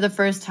group for the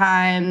first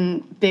time,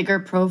 bigger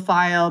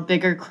profile,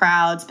 bigger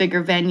crowds,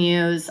 bigger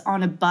venues,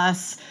 on a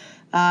bus.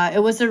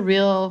 It was a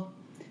real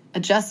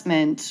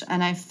adjustment,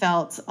 and I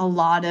felt a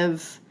lot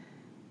of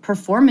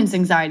performance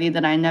anxiety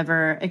that I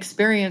never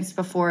experienced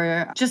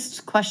before,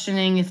 just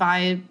questioning if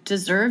I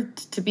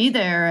deserved to be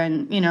there.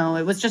 And, you know,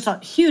 it was just a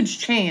huge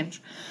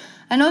change.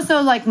 And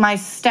also, like, my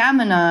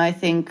stamina, I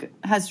think,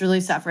 has really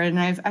suffered. And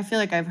I feel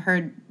like I've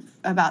heard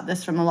about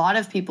this from a lot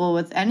of people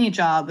with any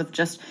job, of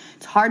just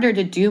it's harder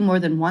to do more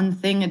than one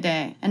thing a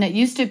day. And it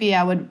used to be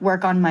I would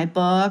work on my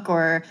book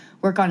or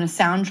work on a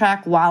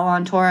soundtrack while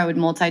on tour. I would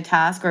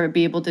multitask or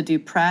be able to do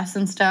press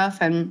and stuff.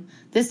 And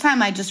this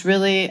time I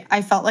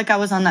felt like I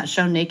was on that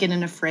show Naked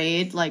and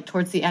Afraid, like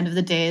towards the end of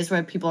the days,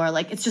 where people are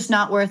like, it's just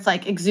not worth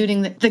like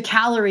exuding the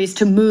calories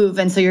to move.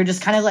 And so you're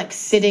just kind of like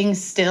sitting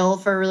still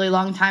for a really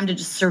long time to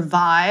just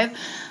survive.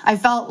 I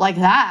felt like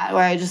that,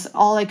 where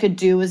all I could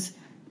do was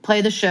play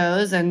the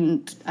shows,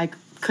 and I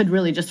could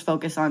really just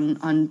focus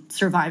on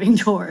surviving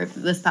tour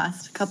this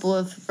past couple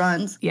of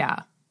runs. Yeah.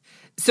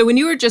 So when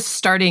you were just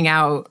starting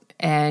out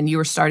and you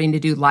were starting to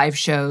do live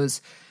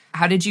shows,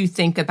 how did you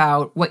think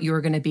about what you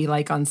were going to be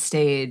like on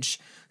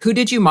stage? Who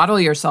did you model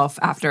yourself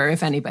after,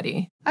 if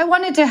anybody? I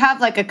wanted to have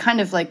like a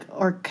kind of like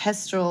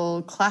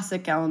orchestral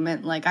classic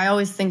element. Like I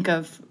always think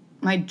of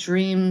my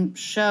dream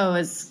show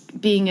as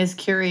being as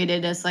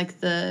curated as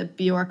like the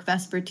Bjork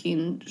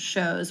Vespertine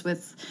shows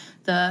with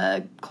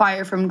the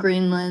choir from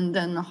Greenland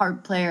and the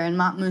harp player and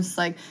Matmus.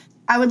 Like,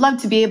 I would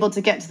love to be able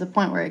to get to the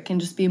point where it can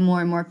just be more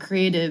and more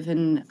creative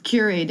and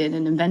curated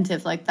and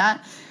inventive like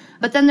that.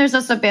 But then there's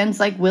also bands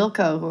like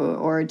Wilco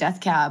or Death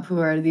Cab, who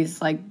are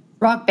these like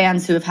rock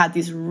bands who have had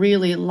these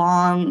really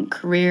long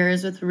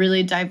careers with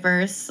really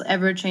diverse,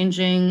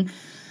 ever-changing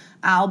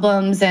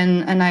albums,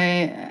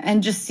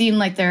 and just seem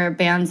like they're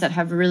bands that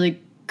have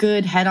really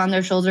good head on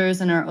their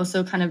shoulders and are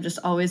also kind of just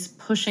always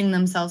pushing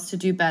themselves to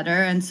do better.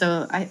 And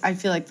so I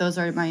feel like those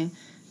are my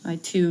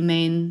two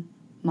main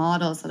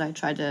models that I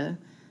try to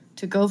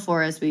go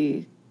for as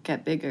we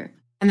get bigger.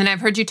 And then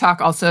I've heard you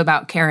talk also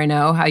about Karen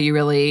O, how you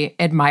really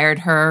admired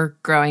her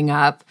growing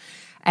up.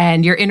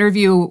 And your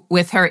interview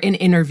with her in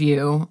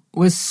Interview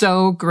was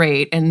so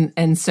great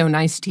and so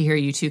nice to hear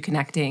you two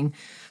connecting.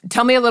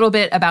 Tell me a little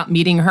bit about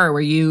meeting her.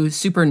 Were you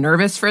super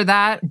nervous for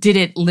that? Did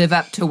it live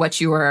up to what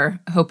you were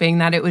hoping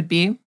that it would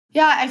be?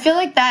 Yeah, I feel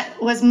like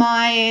that was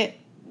my,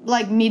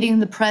 like, meeting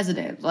the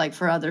president, like,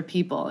 for other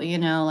people, you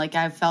know? Like,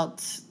 I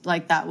felt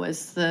like that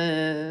was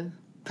the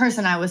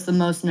person I was the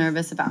most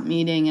nervous about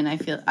meeting, and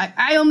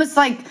I almost,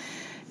 like,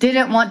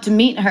 didn't want to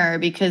meet her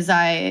because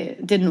I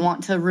didn't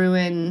want to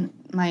ruin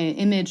my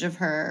image of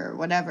her or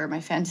whatever, my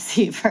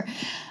fantasy of her.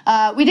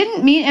 We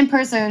didn't meet in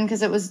person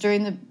because it was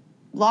during the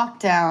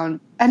lockdown,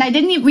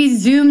 and we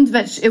Zoomed,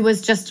 but it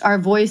was just our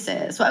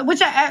voices,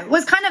 which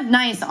was kind of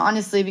nice,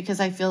 honestly, because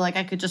I feel like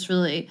I could just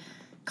really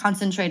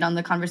concentrate on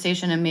the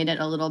conversation and made it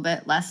a little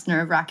bit less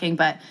nerve-wracking.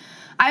 But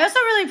I also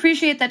really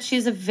appreciate that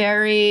she's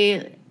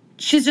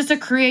just a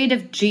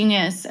creative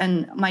genius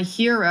and my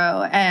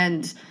hero,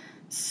 and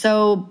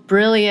so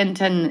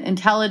brilliant and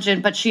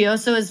intelligent, but she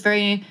also is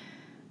very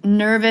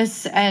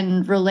nervous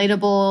and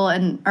relatable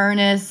and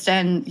earnest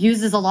and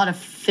uses a lot of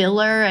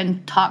filler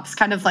and talks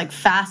kind of like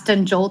fast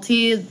and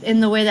jolty in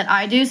the way that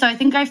I do. So I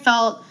think I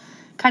felt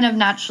kind of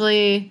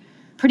naturally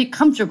pretty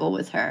comfortable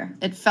with her.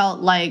 It felt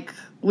like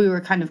we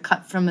were kind of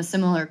cut from a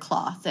similar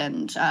cloth,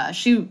 and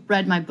she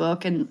read my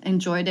book and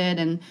enjoyed it,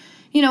 and,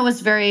 you know, was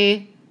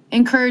very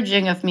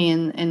encouraging of me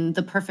in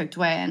the perfect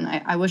way. And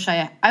I wish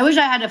I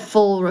had a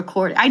full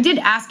record. I did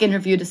ask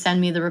Interview to send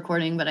me the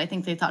recording, but I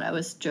think they thought I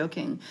was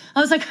joking.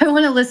 I was like, I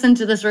want to listen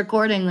to this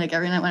recording like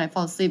every night when I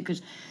fall asleep,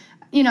 because,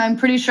 you know, I'm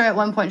pretty sure at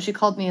one point she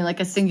called me like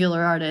a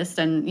singular artist,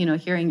 and, you know,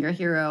 hearing your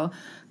hero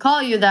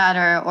call you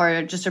that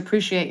or just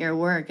appreciate your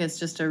work is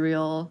just a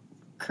real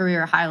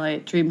career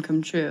highlight, dream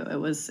come true. It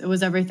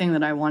was everything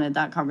that I wanted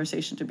that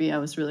conversation to be. I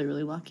was really,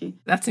 really lucky.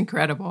 That's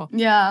incredible.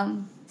 Yeah.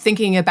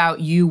 Thinking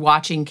about you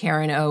watching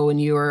Karen O when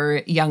you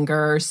were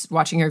younger,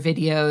 watching her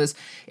videos,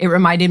 it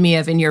reminded me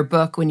of in your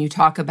book when you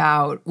talk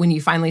about when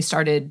you finally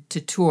started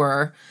to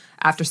tour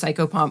after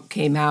Psychopomp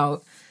came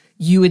out,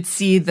 you would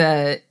see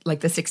the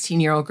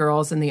 16-year-old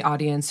girls in the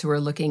audience who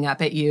were looking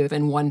up at you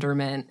in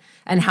wonderment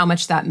and how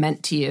much that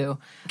meant to you.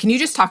 Can you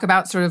just talk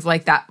about sort of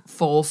like that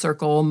full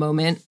circle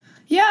moment?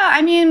 Yeah,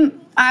 I mean,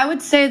 I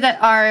would say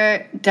that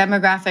our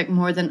demographic,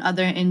 more than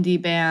other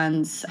indie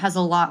bands, has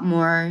a lot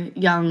more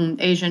young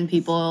Asian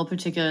people,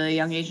 particularly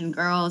young Asian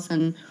girls.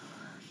 And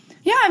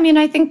Yeah, I mean,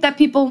 I think that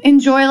people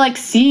enjoy like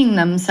seeing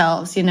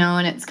themselves,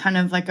 and it's kind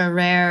of like a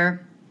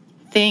rare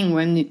thing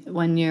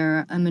when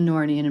you're a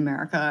minority in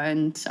America.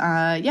 And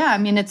yeah, I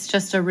mean, it's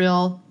just a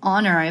real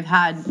honor. I've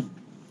had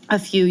a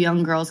few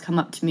young girls come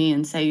up to me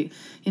and say,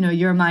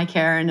 you're my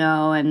Cara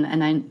No,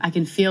 and I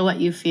can feel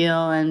what you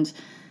feel. And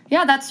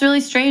yeah, that's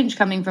really strange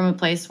coming from a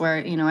place where,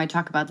 I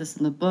talk about this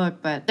in the book,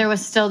 but there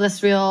was still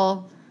this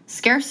real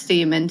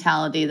scarcity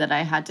mentality that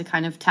I had to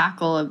kind of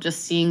tackle, of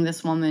just seeing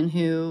this woman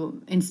who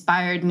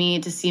inspired me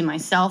to see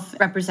myself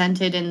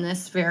represented in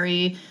this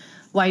very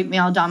white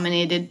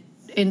male-dominated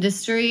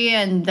industry.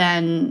 And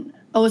then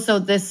also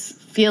this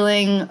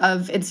feeling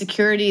of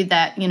insecurity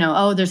that,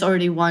 there's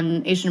already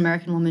one Asian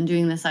American woman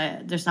doing this.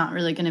 There's not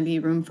really going to be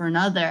room for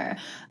another.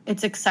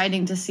 It's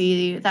exciting to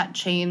see that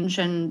change,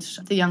 and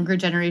the younger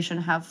generation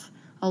have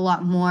a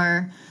lot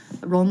more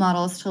role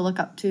models to look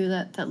up to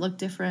that look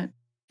different.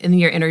 In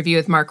your interview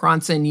with Mark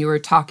Ronson, you were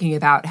talking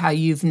about how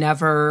you've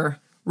never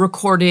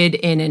recorded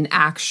in an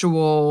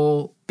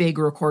actual big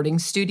recording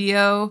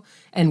studio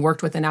and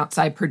worked with an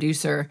outside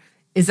producer.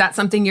 Is that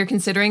something you're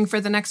considering for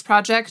the next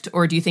project,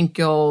 or do you think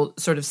you'll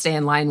sort of stay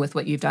in line with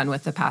what you've done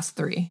with the past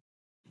 3?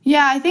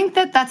 Yeah, I think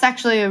that's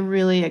actually a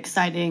really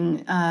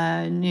exciting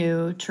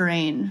new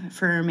terrain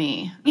for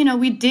me.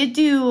 We did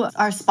do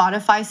our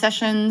Spotify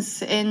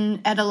sessions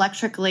at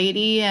Electric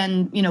Lady,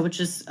 and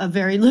which is a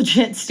very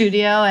legit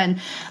studio, and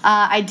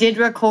I did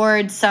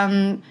record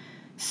some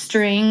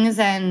strings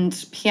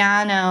and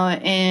piano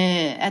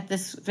at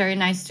this very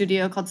nice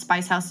studio called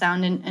Spice House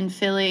Sound in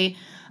Philly.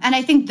 And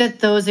I think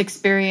that those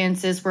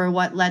experiences were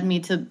what led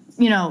me to,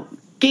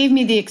 gave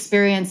me the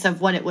experience of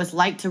what it was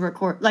like to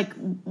record, like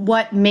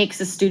what makes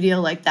a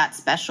studio like that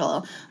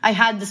special. I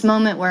had this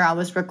moment where I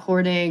was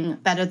recording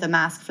Better the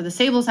Mask for the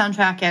Sable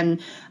soundtrack, and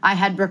I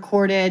had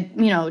recorded,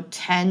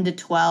 10 to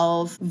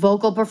 12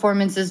 vocal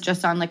performances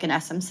just on like an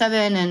SM7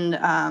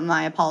 and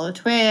my Apollo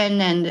Twin,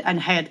 and I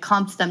had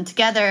comped them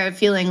together,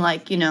 feeling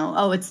like,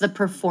 it's the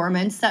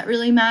performance that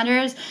really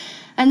matters.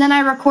 And then I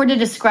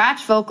recorded a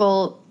scratch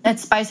vocal at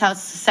Spice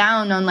House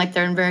Sound on like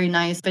their very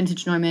nice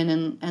vintage Neumann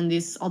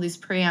and all these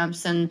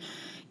preamps. And,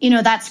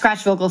 that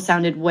scratch vocal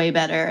sounded way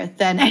better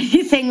than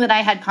anything that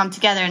I had comped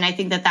together. And I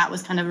think that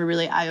was kind of a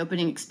really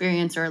eye-opening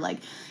experience, or like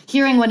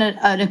hearing what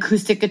an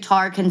acoustic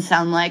guitar can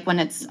sound like when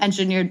it's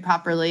engineered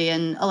properly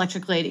in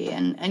Electric Lady.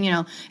 And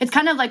it's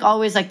kind of like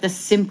always like the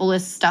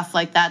simplest stuff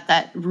like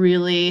that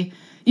really...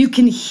 you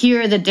can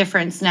hear the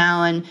difference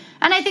now. And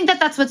I think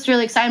that's what's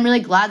really exciting. I'm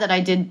really glad that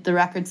I did the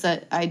records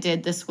that I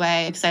did this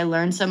way, because I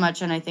learned so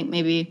much. And I think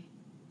maybe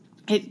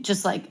it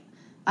just like,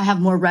 I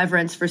have more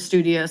reverence for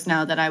studios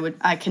now that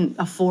I can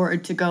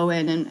afford to go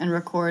in and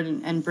record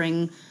and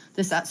bring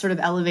this sort of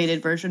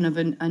elevated version of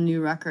a new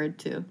record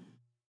too.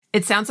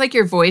 It sounds like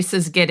your voice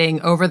is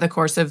getting, over the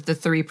course of the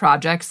 3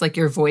 projects, like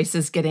your voice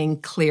is getting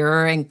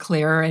clearer and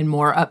clearer and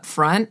more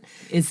upfront.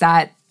 Is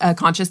that a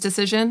conscious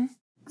decision?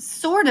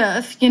 Sort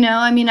of,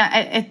 I mean,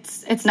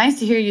 it's nice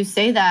to hear you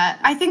say that.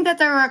 I think that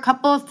there were a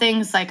couple of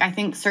things, like I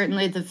think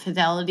certainly the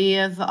fidelity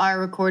of our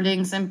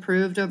recordings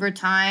improved over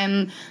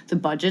time. The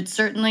budget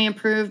certainly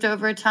improved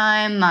over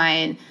time.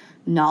 My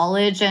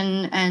knowledge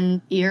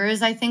and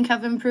ears, I think,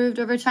 have improved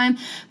over time.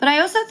 But I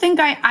also think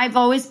I've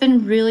always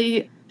been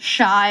really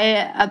shy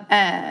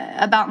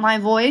about my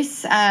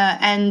voice.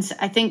 And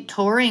I think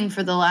touring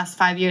for the last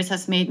 5 years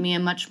has made me a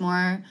much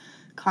more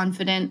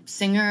confident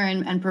singer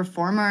and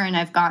performer, and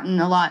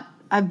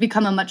I've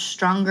become a much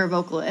stronger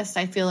vocalist.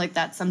 I feel like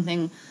that's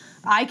something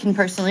I can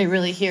personally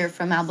really hear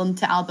from album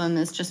to album,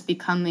 is just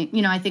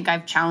becoming, I think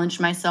I've challenged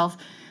myself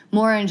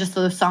more in just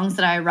those songs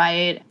that I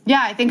write.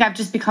 Yeah, I think I've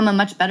just become a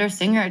much better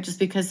singer just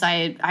because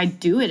I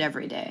do it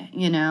every day,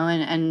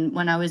 and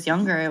when I was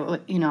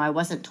younger, I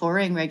wasn't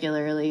touring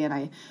regularly, and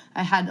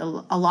I had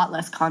a lot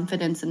less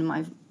confidence in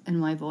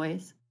my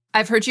voice.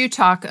 I've heard you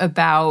talk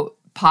about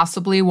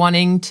possibly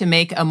wanting to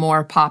make a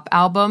more pop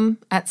album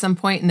at some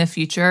point in the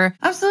future.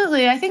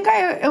 Absolutely. I think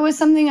it was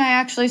something I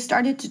actually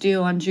started to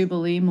do on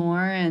Jubilee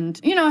more, and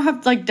I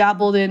have like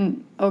dabbled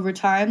in over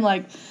time.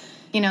 Like,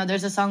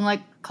 there's a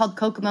song called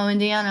Kokomo,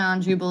 Indiana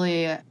on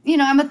Jubilee.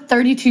 I'm a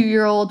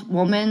 32-year-old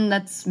woman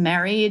that's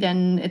married,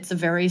 and it's a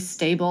very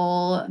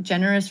stable,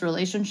 generous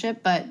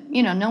relationship, but,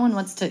 no one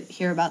wants to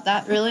hear about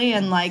that, really.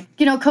 And,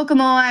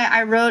 Kokomo,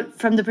 I wrote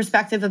from the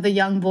perspective of a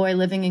young boy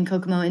living in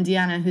Kokomo,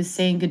 Indiana, who's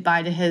saying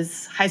goodbye to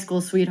his high school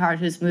sweetheart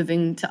who's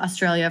moving to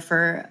Australia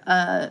for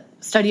a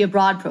study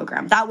abroad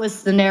program. That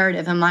was the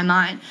narrative in my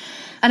mind.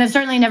 And I've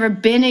certainly never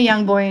been a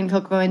young boy in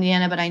Kokomo,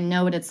 Indiana, but I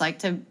know what it's like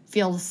to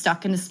feel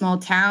stuck in a small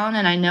town.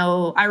 And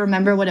I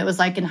remember what it was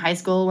like in high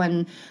school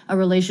when a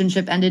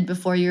relationship ended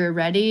before you were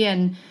ready.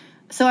 And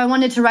so I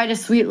wanted to write a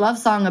sweet love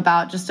song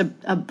about just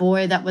a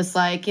boy that was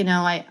like,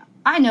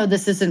 I know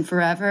this isn't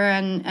forever,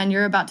 and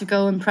you're about to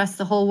go impress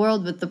the whole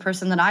world with the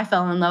person that I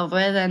fell in love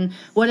with. And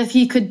what if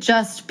he could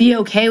just be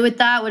okay with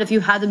that? What if you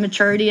had the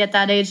maturity at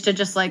that age to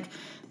just like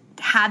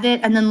have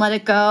it and then let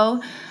it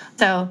go?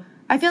 So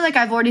I feel like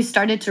I've already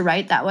started to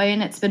write that way,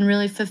 and it's been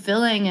really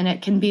fulfilling, and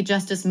it can be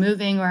just as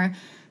moving. Or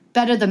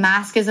Better the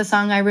Mask is a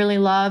song I really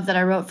love that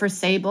I wrote for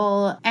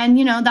Sable. And,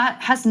 you know,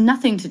 that has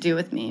nothing to do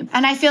with me.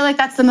 And I feel like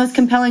that's the most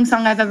compelling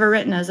song I've ever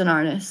written as an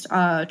artist,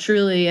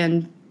 truly.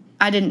 And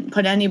I didn't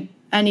put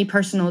any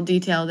personal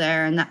detail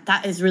there. And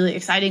that is really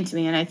exciting to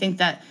me. And I think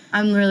that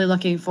I'm really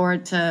looking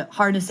forward to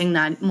harnessing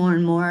that more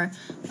and more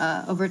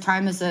over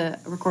time as a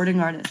recording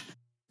artist.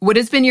 What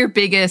has been your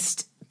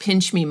biggest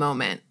pinch me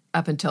moment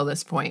up until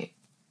this point?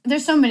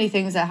 There's so many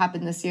things that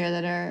happened this year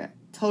that are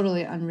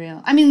totally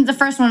unreal. I mean, the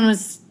first one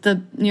was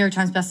the New York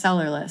Times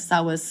bestseller list.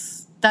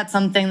 That's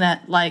something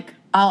that, like,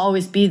 I'll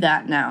always be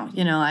that now.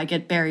 You know, I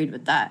get buried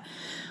with that,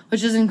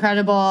 which is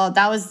incredible.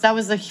 That was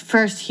the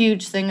first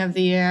huge thing of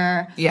the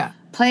year. Yeah.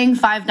 Playing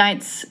 5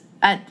 nights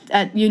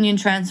at Union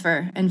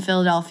Transfer in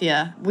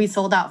Philadelphia. We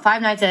sold out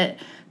 5 nights at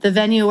the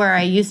venue where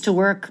I used to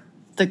work,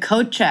 the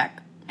Coat Check.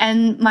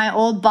 And my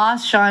old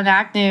boss, Sean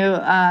Agnew,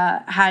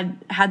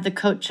 had the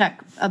Coat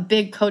Check, a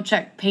big Coat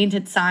Check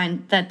painted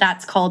sign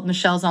that's called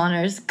Michelle's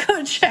Honors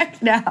Coat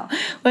Check now,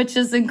 which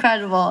is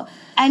incredible.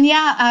 And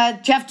yeah,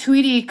 Jeff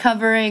Tweedy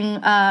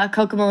covering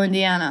Kokomo,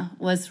 Indiana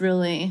was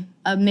really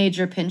a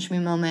major pinch me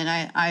moment.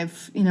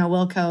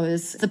 Wilco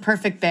is the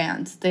perfect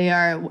band. They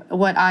are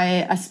what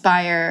I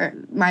aspire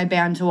my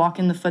band to walk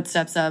in the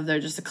footsteps of. They're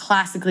just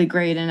classically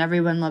great and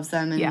everyone loves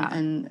them.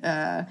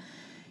 And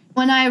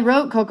when I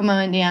wrote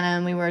Kokomo, Indiana,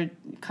 and we were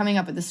coming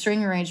up with the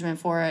string arrangement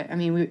for it, I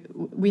mean,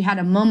 we had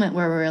a moment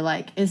where we were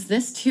like, is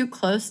this too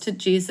close to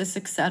Jesus,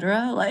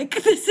 etc.?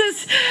 Like, this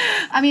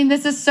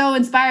is so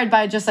inspired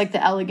by just, like,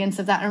 the elegance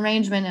of that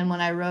arrangement. And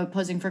when I wrote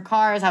Posing for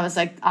Cars, I was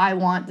like, I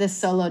want this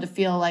solo to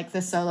feel like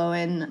this solo,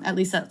 and at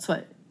least that's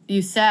what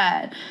you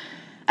said.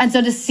 And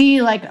so to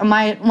see, like,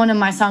 one of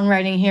my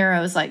songwriting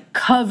heroes, like,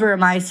 cover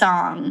my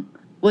song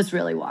was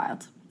really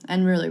wild.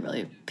 And really,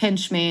 really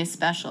pinched me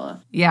special.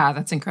 Yeah,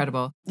 that's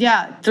incredible.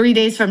 Yeah, 3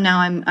 days from now,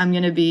 I'm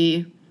going to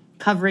be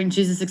covering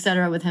Jesus,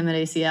 etc. with him at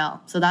ACL.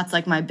 So that's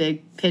like my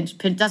big pinch.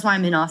 That's why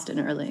I'm in Austin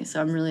early.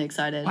 So I'm really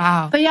excited.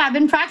 Wow. But yeah, I've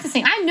been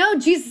practicing. I know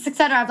Jesus,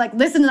 etc. I've like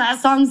listened to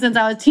that song since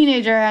I was a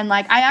teenager, and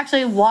like I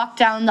actually walked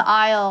down the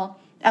aisle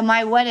at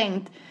my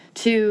wedding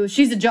to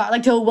She's a Jar,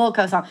 like to a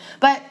Wilco song.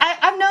 But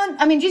I've known,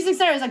 I mean, Jesus,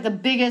 etc. is like the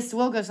biggest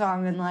Wilco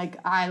song, and like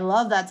I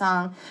love that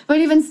song. But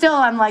even still,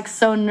 I'm like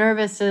so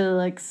nervous to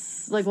like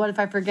what if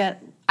I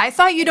forget? I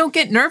thought you don't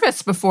get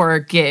nervous before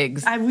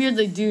gigs. I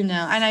weirdly do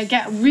now. And I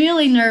get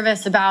really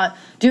nervous about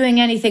doing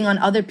anything on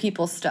other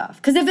people's stuff.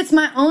 Because if it's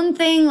my own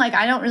thing, like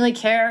I don't really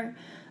care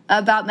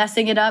about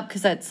messing it up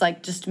because that's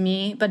like just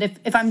me. But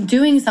if I'm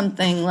doing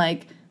something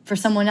like for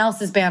someone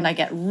else's band, I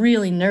get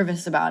really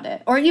nervous about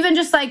it. Or even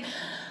just like,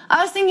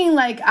 I was thinking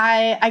like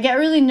I get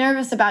really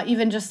nervous about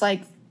even just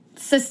like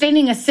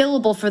sustaining a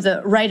syllable for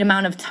the right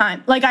amount of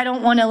time. Like, I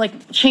don't want to,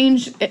 like,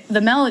 change the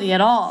melody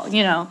at all,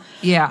 you know?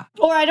 Yeah.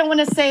 Or I don't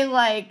want to say,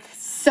 like,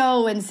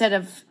 so instead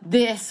of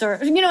this, or,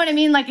 you know what I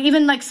mean? Like,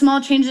 even, like,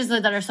 small changes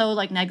that are so,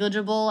 like,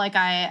 negligible. Like,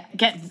 I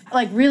get,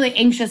 like, really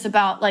anxious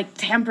about, like,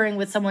 tampering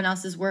with someone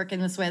else's work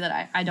in this way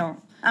that I don't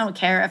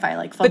care if I,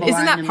 like, fumble. But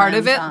isn't that part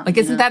of it? Like,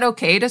 isn't that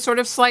okay to sort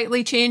of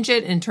slightly change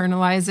it,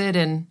 internalize it,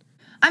 and...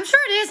 I'm sure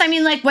it is. I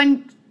mean, like,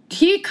 when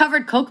he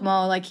covered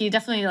Kokomo, like, he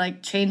definitely,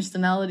 like, changed the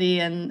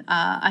melody, and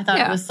I thought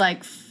it was,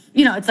 like,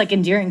 you know, it's, like,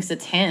 endearing because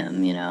it's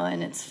him, you know,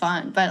 and it's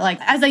fun. But, like,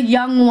 as a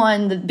young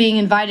one being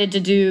invited to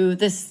do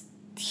this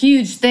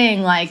huge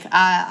thing, like,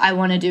 I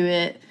want to do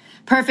it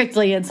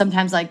perfectly, and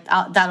sometimes, like,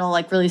 that'll,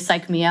 like, really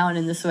psych me out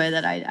in this way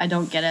that I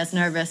don't get as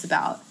nervous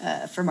about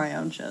for my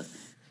own shows.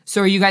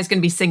 So are you guys going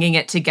to be singing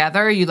it together?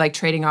 Are you, like,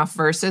 trading off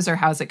verses, or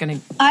how's it going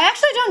to... I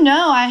actually don't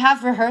know. I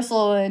have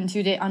rehearsal in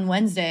 2 days on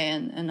Wednesday,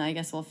 and I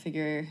guess we'll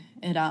figure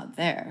it out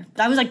there.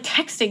 I was, like,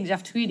 texting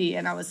Jeff Tweedy,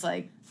 and I was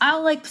like,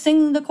 I'll, like,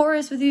 sing the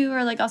chorus with you,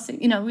 or, like, I'll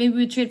sing, you know, maybe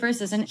we trade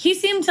verses. And he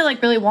seemed to,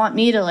 like, really want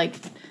me to, like,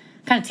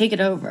 kind of take it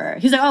over.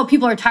 He's like, oh,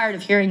 people are tired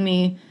of hearing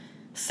me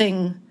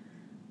sing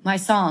my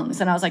songs.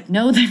 And I was like,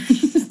 no,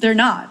 they're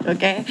not,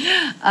 okay?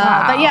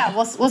 Wow. But, yeah,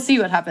 we'll see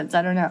what happens.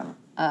 I don't know.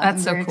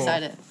 That's I'm very cool.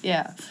 excited.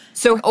 Yeah.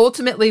 So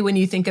ultimately, when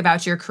you think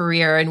about your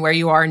career and where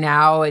you are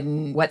now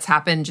and what's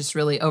happened just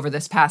really over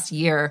this past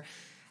year,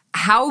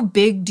 how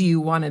big do you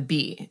want to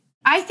be?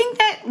 I think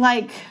that,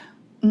 like,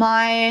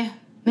 my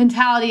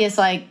mentality is,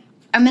 like,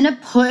 I'm going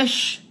to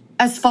push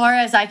as far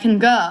as I can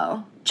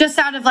go, just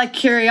out of, like,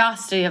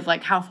 curiosity of,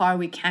 like, how far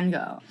we can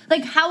go.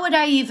 Like, how would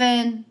I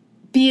even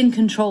be in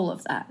control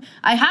of that?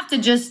 I have to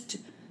just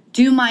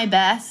do my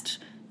best,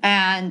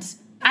 and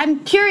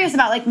I'm curious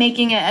about, like,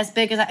 making it as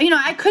big as I, you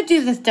know, I could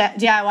do this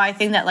DIY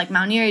thing that, like,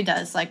 Maunieri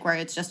does, like, where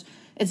it's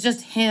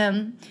just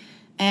him,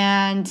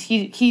 and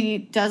he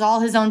does all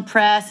his own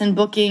press and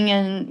booking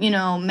and, you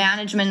know,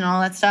 management and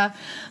all that stuff.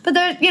 But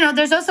there, you know,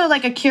 there's also,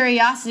 like, a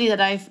curiosity that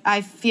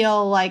I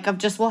feel like of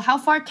just, well, how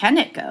far can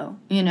it go?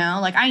 You know,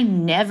 like, I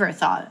never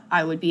thought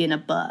I would be in a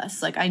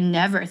bus. Like, I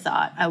never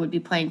thought I would be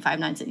playing 5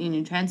 nights at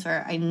Union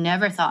Transfer. I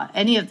never thought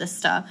any of this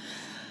stuff.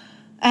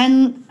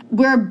 And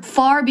we're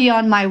far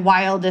beyond my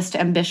wildest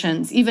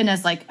ambitions. Even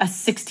as like a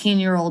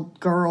 16-year-old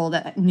girl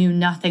that knew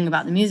nothing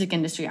about the music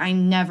industry, I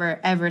never,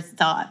 ever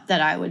thought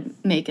that I would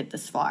make it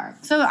this far.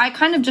 So I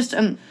kind of just,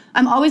 I'm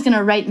always going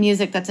to write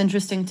music that's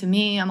interesting to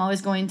me. I'm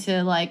always going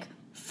to like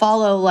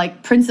follow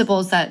like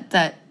principles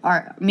that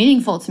are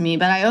meaningful to me.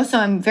 But I also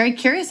am very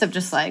curious of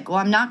just like, well,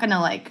 I'm not going to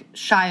like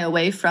shy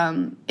away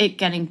from it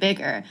getting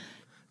bigger.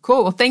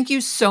 Cool. Well, thank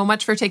you so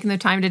much for taking the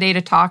time today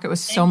to talk. It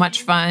was so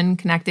much fun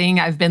connecting.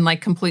 I've been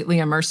like completely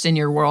immersed in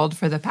your world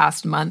for the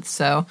past month.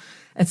 So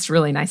it's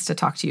really nice to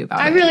talk to you about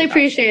it. I really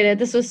appreciate it.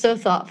 This was so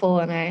thoughtful,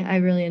 and I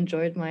really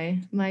enjoyed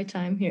my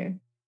time here.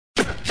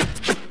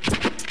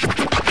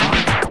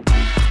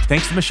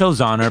 Thanks to Michelle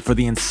Zauner for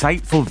the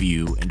insightful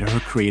view into her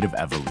creative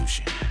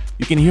evolution.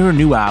 You can hear her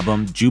new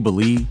album,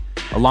 Jubilee,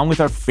 along with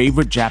our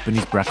favorite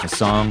Japanese breakfast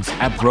songs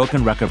at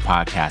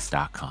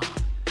BrokenRecordPodcast.com.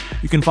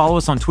 You can follow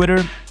us on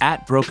Twitter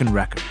at Broken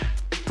Record.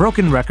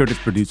 Broken Record is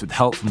produced with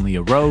help from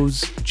Leah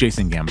Rose,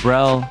 Jason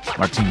Gambrell,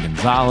 Martin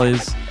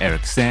Gonzalez,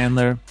 Eric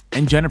Sandler,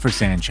 and Jennifer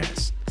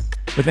Sanchez,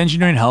 with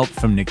engineering help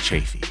from Nick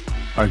Chafee.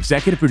 Our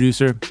executive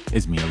producer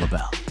is Mia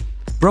LaBelle.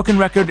 Broken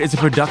Record is a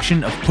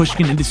production of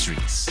Pushkin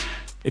Industries.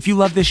 If you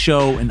love this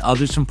show and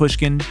others from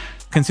Pushkin,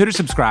 consider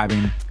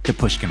subscribing to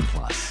Pushkin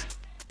Plus.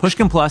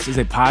 Pushkin Plus is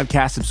a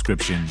podcast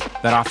subscription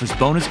that offers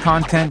bonus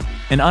content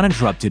and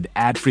uninterrupted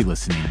ad-free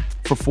listening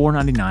for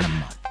 $4.99 a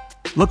month.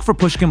 Look for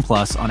Pushkin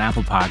Plus on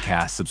Apple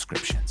Podcast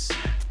subscriptions.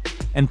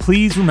 And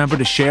please remember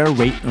to share,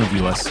 rate, and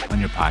review us on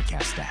your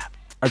podcast app.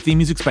 Our theme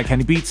music's by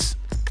Kenny Beats.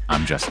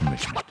 I'm Justin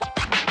Richmond.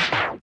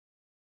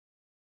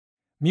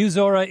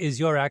 Musora is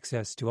your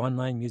access to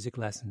online music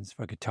lessons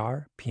for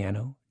guitar,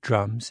 piano,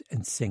 drums,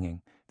 and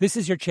singing. This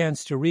is your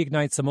chance to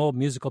reignite some old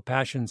musical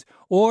passions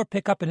or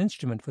pick up an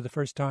instrument for the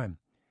first time.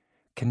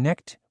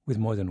 Connect with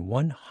more than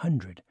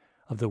 100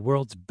 of the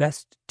world's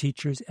best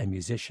teachers and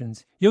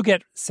musicians. You'll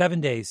get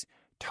 7 days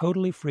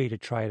totally free to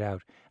try it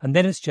out. And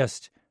then it's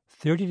just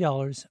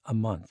 $30 a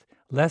month,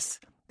 less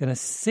than a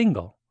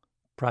single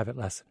private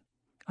lesson.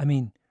 I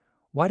mean,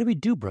 why do we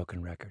do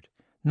Broken Record?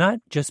 Not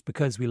just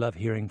because we love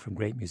hearing from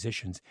great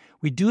musicians.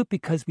 We do it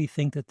because we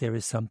think that there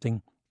is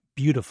something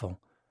beautiful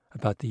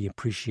about the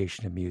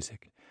appreciation of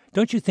music.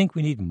 Don't you think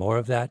we need more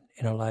of that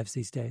in our lives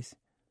these days?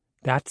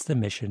 That's the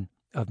mission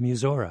of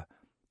Musora,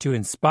 to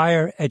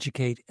inspire,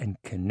 educate, and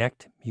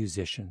connect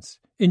musicians.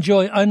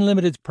 Enjoy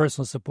unlimited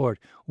personal support,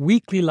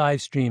 weekly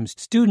live streams,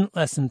 student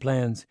lesson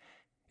plans.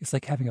 It's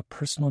like having a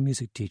personal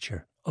music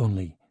teacher,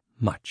 only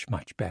much,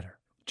 much better.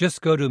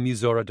 Just go to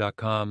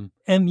Musora.com,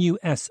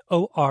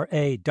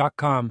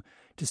 Musora.com,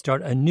 to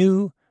start a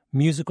new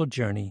musical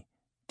journey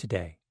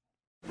today.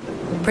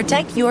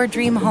 Protect your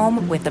dream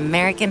home with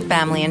American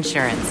Family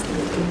Insurance.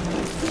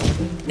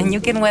 And you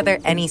can weather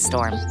any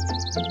storm.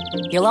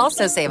 You'll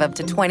also save up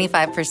to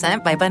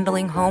 25% by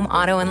bundling home,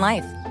 auto, and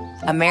life.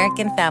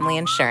 American Family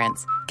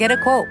Insurance. Get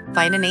a quote.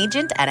 Find an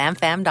agent at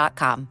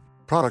amfam.com.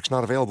 Products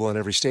not available in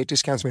every state.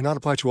 Discounts may not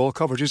apply to all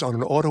coverages on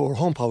an auto or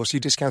home policy.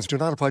 Discounts do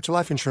not apply to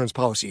life insurance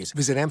policies.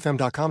 Visit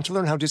amfam.com to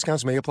learn how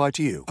discounts may apply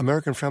to you.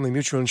 American Family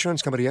Mutual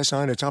Insurance Company,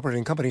 S.I. and its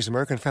operating companies,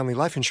 American Family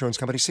Life Insurance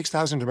Company,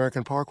 6000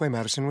 American Parkway,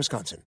 Madison,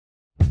 Wisconsin.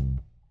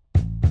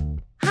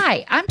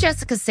 Hi, I'm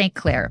Jessica St.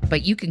 Clair,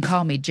 but you can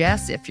call me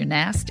Jess if you're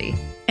nasty.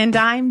 And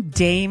I'm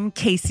Dame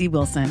Casey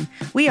Wilson.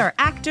 We are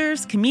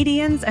actors,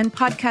 comedians, and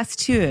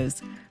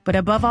podcasteurs. But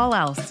above all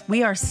else,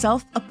 we are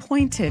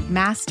self-appointed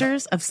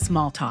masters of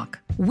small talk.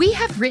 We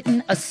have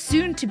written a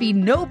soon-to-be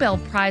Nobel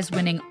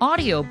Prize-winning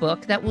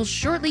audiobook that will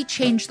shortly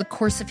change the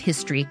course of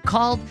history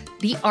called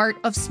The Art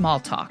of Small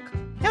Talk.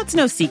 Now, it's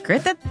no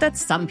secret that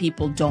some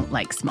people don't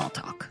like small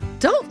talk.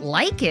 Don't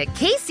like it?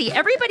 Casey,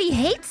 everybody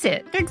hates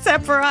it.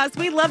 Except for us.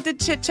 We love to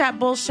chit-chat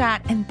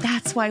bullshit, and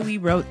that's why we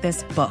wrote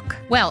this book.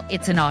 Well,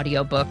 it's an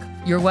audiobook.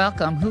 You're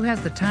welcome. Who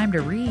has the time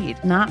to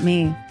read? Not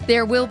me.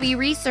 There will be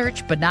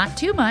research, but not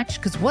too much,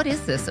 because what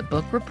is this, a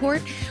book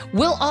report?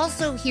 We'll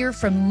also hear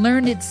from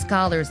learned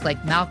scholars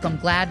like Malcolm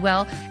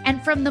Gladwell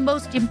and from the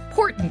most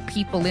important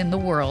people in the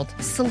world,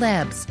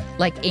 celebs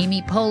like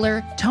Amy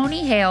Poehler,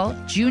 Tony Hale,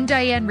 June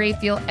Diane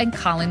Raphael, and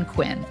Colin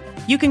Quinn.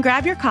 You can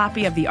grab your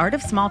copy of The Art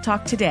of Small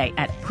Talk today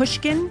at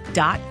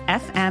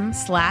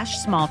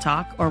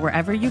pushkin.fm/smalltalk or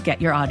wherever you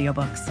get your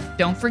audiobooks.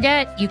 Don't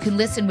forget, you can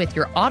listen with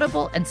your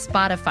Audible and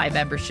Spotify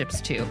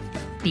memberships too.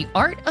 The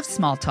Art of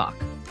Small Talk.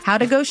 How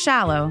to go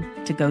shallow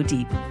to go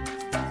deep.